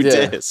new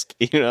disc?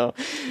 It's all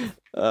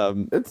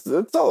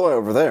the way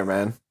over there,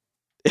 man.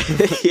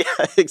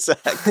 Yeah,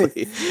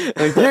 exactly.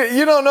 Like,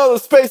 you don't know the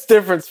space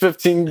difference,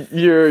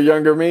 15-year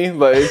younger me.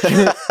 Like,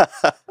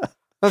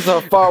 that's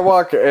a far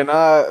walk,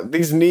 and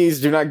these knees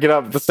do not get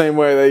up the same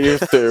way they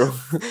used to.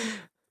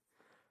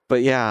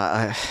 But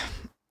yeah,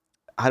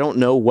 I don't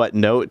know what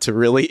note to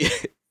really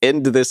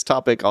end this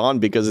topic on,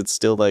 because it's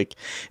still like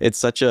it's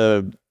such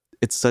a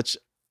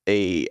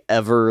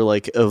ever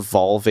like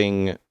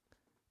evolving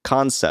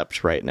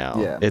concept right now.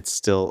 Yeah. It's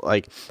still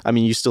like, I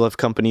mean, you still have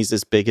companies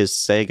as big as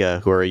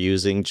Sega who are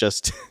using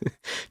just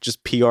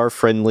PR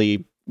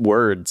friendly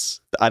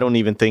words. I don't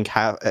even think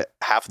half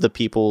the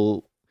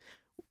people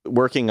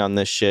working on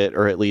this shit,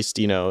 or at least,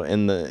 you know,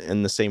 in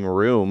the same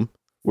room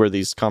where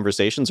these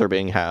conversations are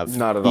being had,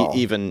 not at all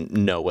even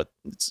know what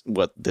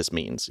this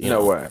means. You no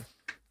know? way.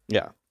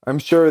 Yeah. I'm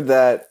sure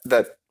that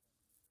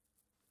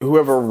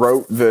whoever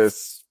wrote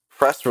this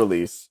press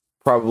release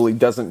probably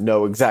doesn't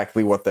know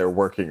exactly what they're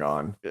working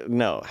on.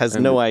 No, has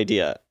no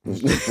idea. It's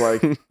just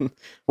like,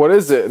 what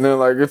is it? And they're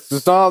like, it's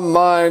this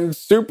online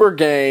super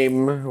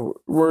game.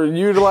 We're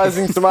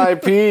utilizing some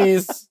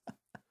IPs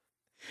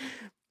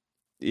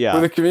Yeah.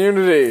 for the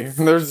community.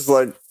 And they're just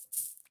like,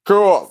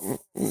 cool.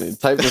 And they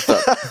type this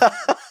up.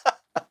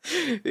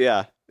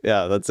 Yeah,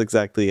 that's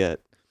exactly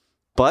it.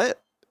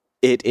 But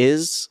it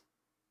is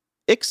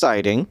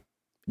exciting.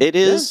 It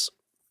is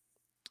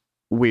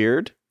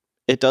weird.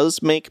 It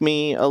does make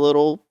me a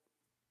little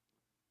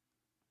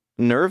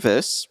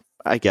nervous,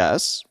 I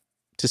guess,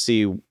 to see,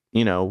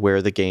 you know,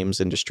 where the games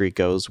industry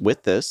goes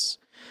with this.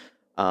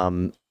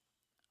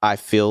 I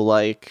feel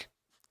like,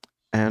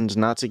 and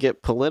not to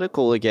get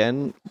political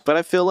again, but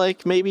I feel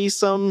like maybe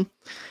some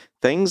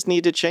things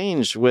need to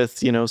change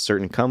with, you know,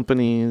 certain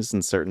companies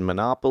and certain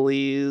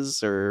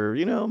monopolies, or,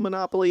 you know,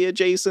 monopoly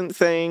adjacent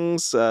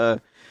things.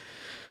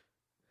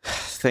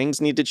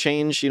 Things need to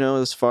change, you know,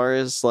 as far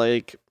as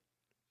like,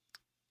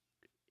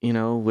 you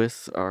know,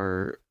 with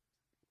our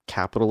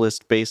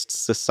capitalist based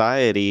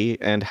society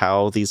and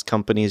how these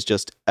companies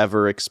just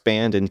ever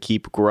expand and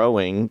keep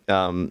growing.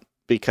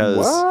 Because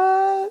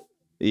What?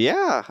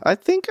 yeah, I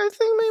think maybe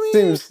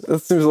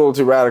That seems a little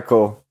too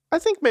radical. I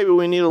think maybe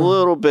we need a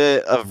little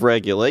bit of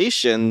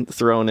regulation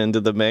thrown into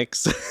the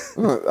mix.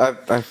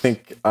 I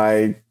think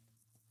I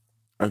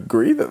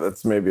agree that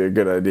that's maybe a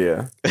good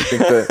idea. I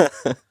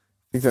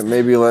think that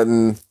maybe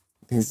letting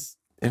these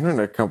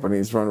internet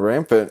companies run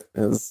rampant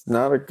is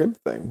not a good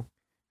thing.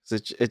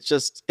 It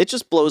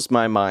just blows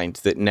my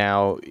mind that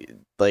now,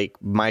 like,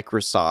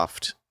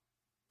 Microsoft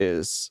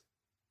is,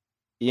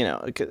 you know,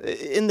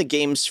 in the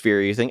game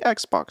sphere, you think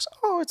Xbox,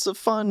 it's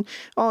fun,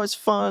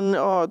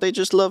 they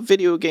just love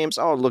video games,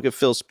 look at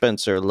Phil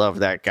Spencer, love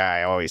that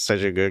guy, he's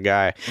such a good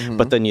guy. Mm-hmm.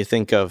 But then you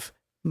think of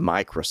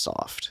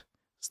Microsoft,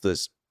 it's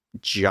this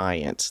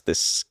giant, this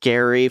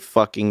scary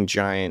fucking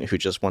giant who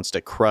just wants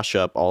to crush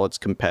up all its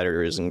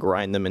competitors and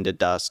grind them into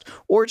dust,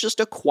 or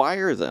just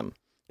acquire them,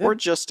 or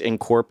just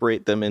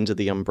incorporate them into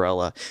the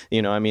umbrella.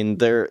 You know, I mean,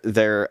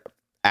 their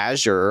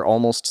Azure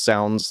almost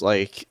sounds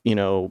like, you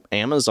know,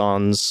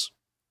 Amazon's,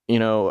 you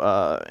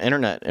know,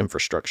 internet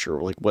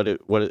infrastructure. Like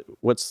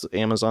what's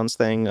Amazon's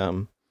thing?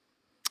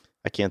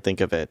 I can't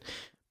think of it,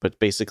 but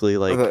basically,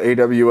 like, the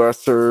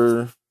AWS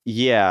or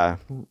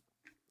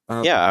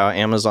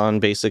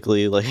Amazon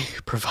basically,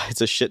 like,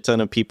 provides a shit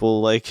ton of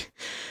people, like,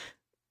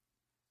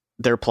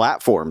 their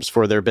platforms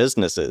for their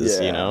businesses,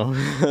 you know?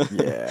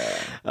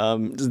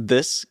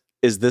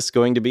 Is this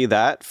going to be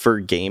that for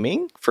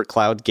gaming, for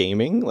cloud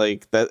gaming?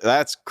 Like,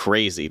 that's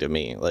crazy to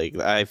me. Like,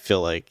 I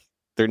feel like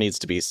there needs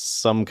to be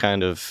some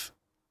kind of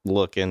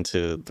look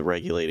into the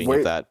regulating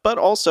of that. But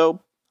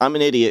also, I'm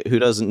an idiot who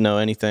doesn't know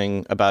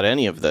anything about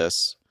any of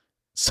this,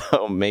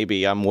 so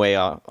maybe I'm way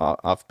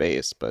off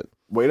base. But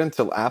wait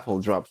until Apple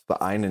drops the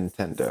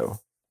iNintendo,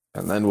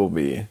 and then we'll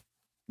be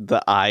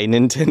the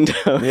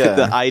iNintendo,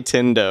 the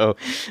iTendo.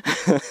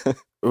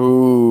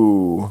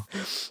 Ooh,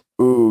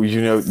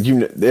 you know,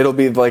 it'll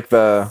be like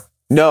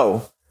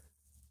it'll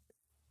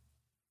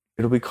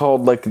be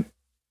called like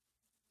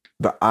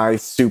the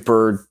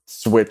iSuper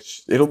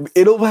Switch.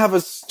 It'll have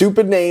a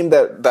stupid name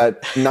that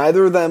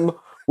neither of them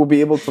will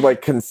be able to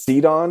like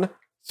concede on,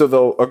 so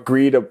they'll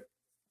agree to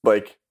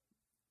like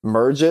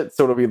merge it.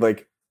 So it'll be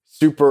like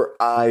Super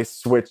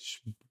iSwitch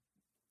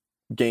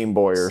Game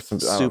Boy or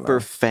something. Super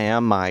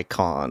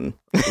Famicom.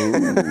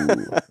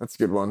 Ooh, that's a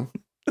good one.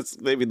 That's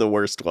maybe the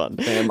worst one.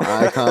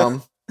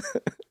 Famicom.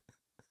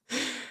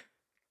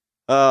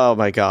 Oh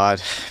my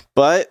god.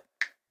 But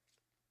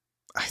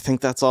I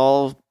think that's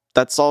all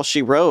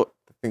she wrote.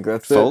 I think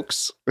that's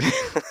folks.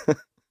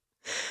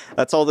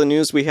 That's all the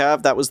news we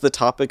have. That was the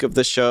topic of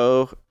the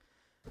show.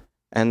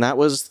 And that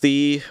was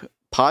the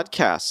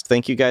podcast.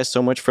 Thank you guys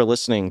so much for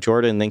listening.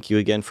 Jordan, thank you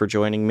again for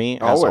joining me,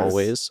 as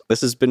always.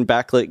 This has been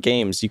Backlit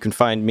Games. You can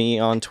find me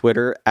on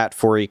Twitter at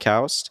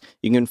 @4ecoust.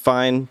 You can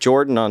find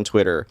Jordan on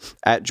Twitter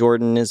at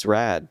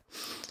JordanIsRad.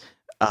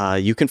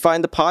 You can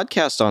find the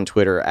podcast on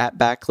Twitter at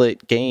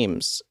Backlit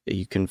Games.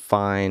 You can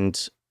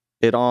find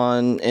it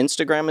on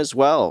Instagram as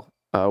well.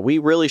 We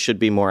really should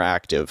be more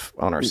active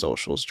on our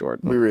socials,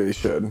 Jordan. We really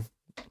should.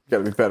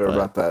 Gotta be better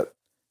about that.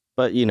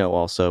 But, you know,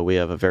 also, we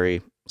have a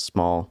very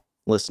small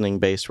listening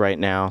base right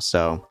now,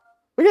 so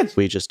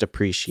we just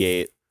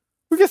appreciate.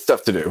 We get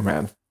stuff to do,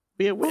 man.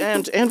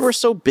 And we're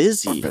so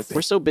busy.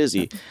 We're so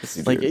busy.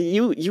 Like,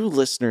 you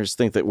listeners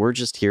think that we're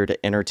just here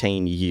to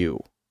entertain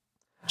you.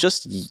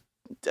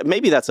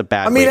 Maybe that's a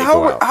bad way to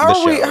go out.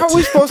 How are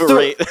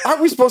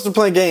we supposed to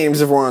play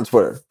games if we're on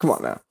Twitter? Come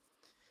on now.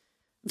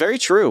 Very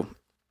true.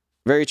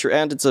 Very true.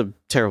 And it's a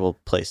terrible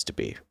place to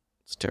be.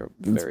 It's terrible.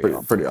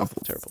 It's pretty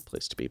awful. Terrible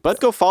place to be. But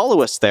go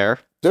follow us there.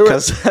 Do it.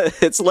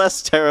 Because it's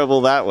less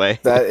terrible that way.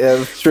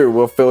 That's true.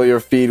 We'll fill your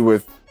feed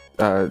with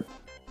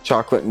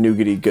chocolate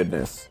nougaty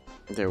goodness.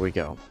 There we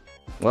go.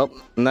 Well,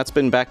 and that's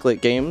been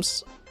Backlit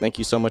Games. Thank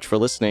you so much for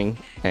listening,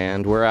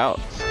 and we're out.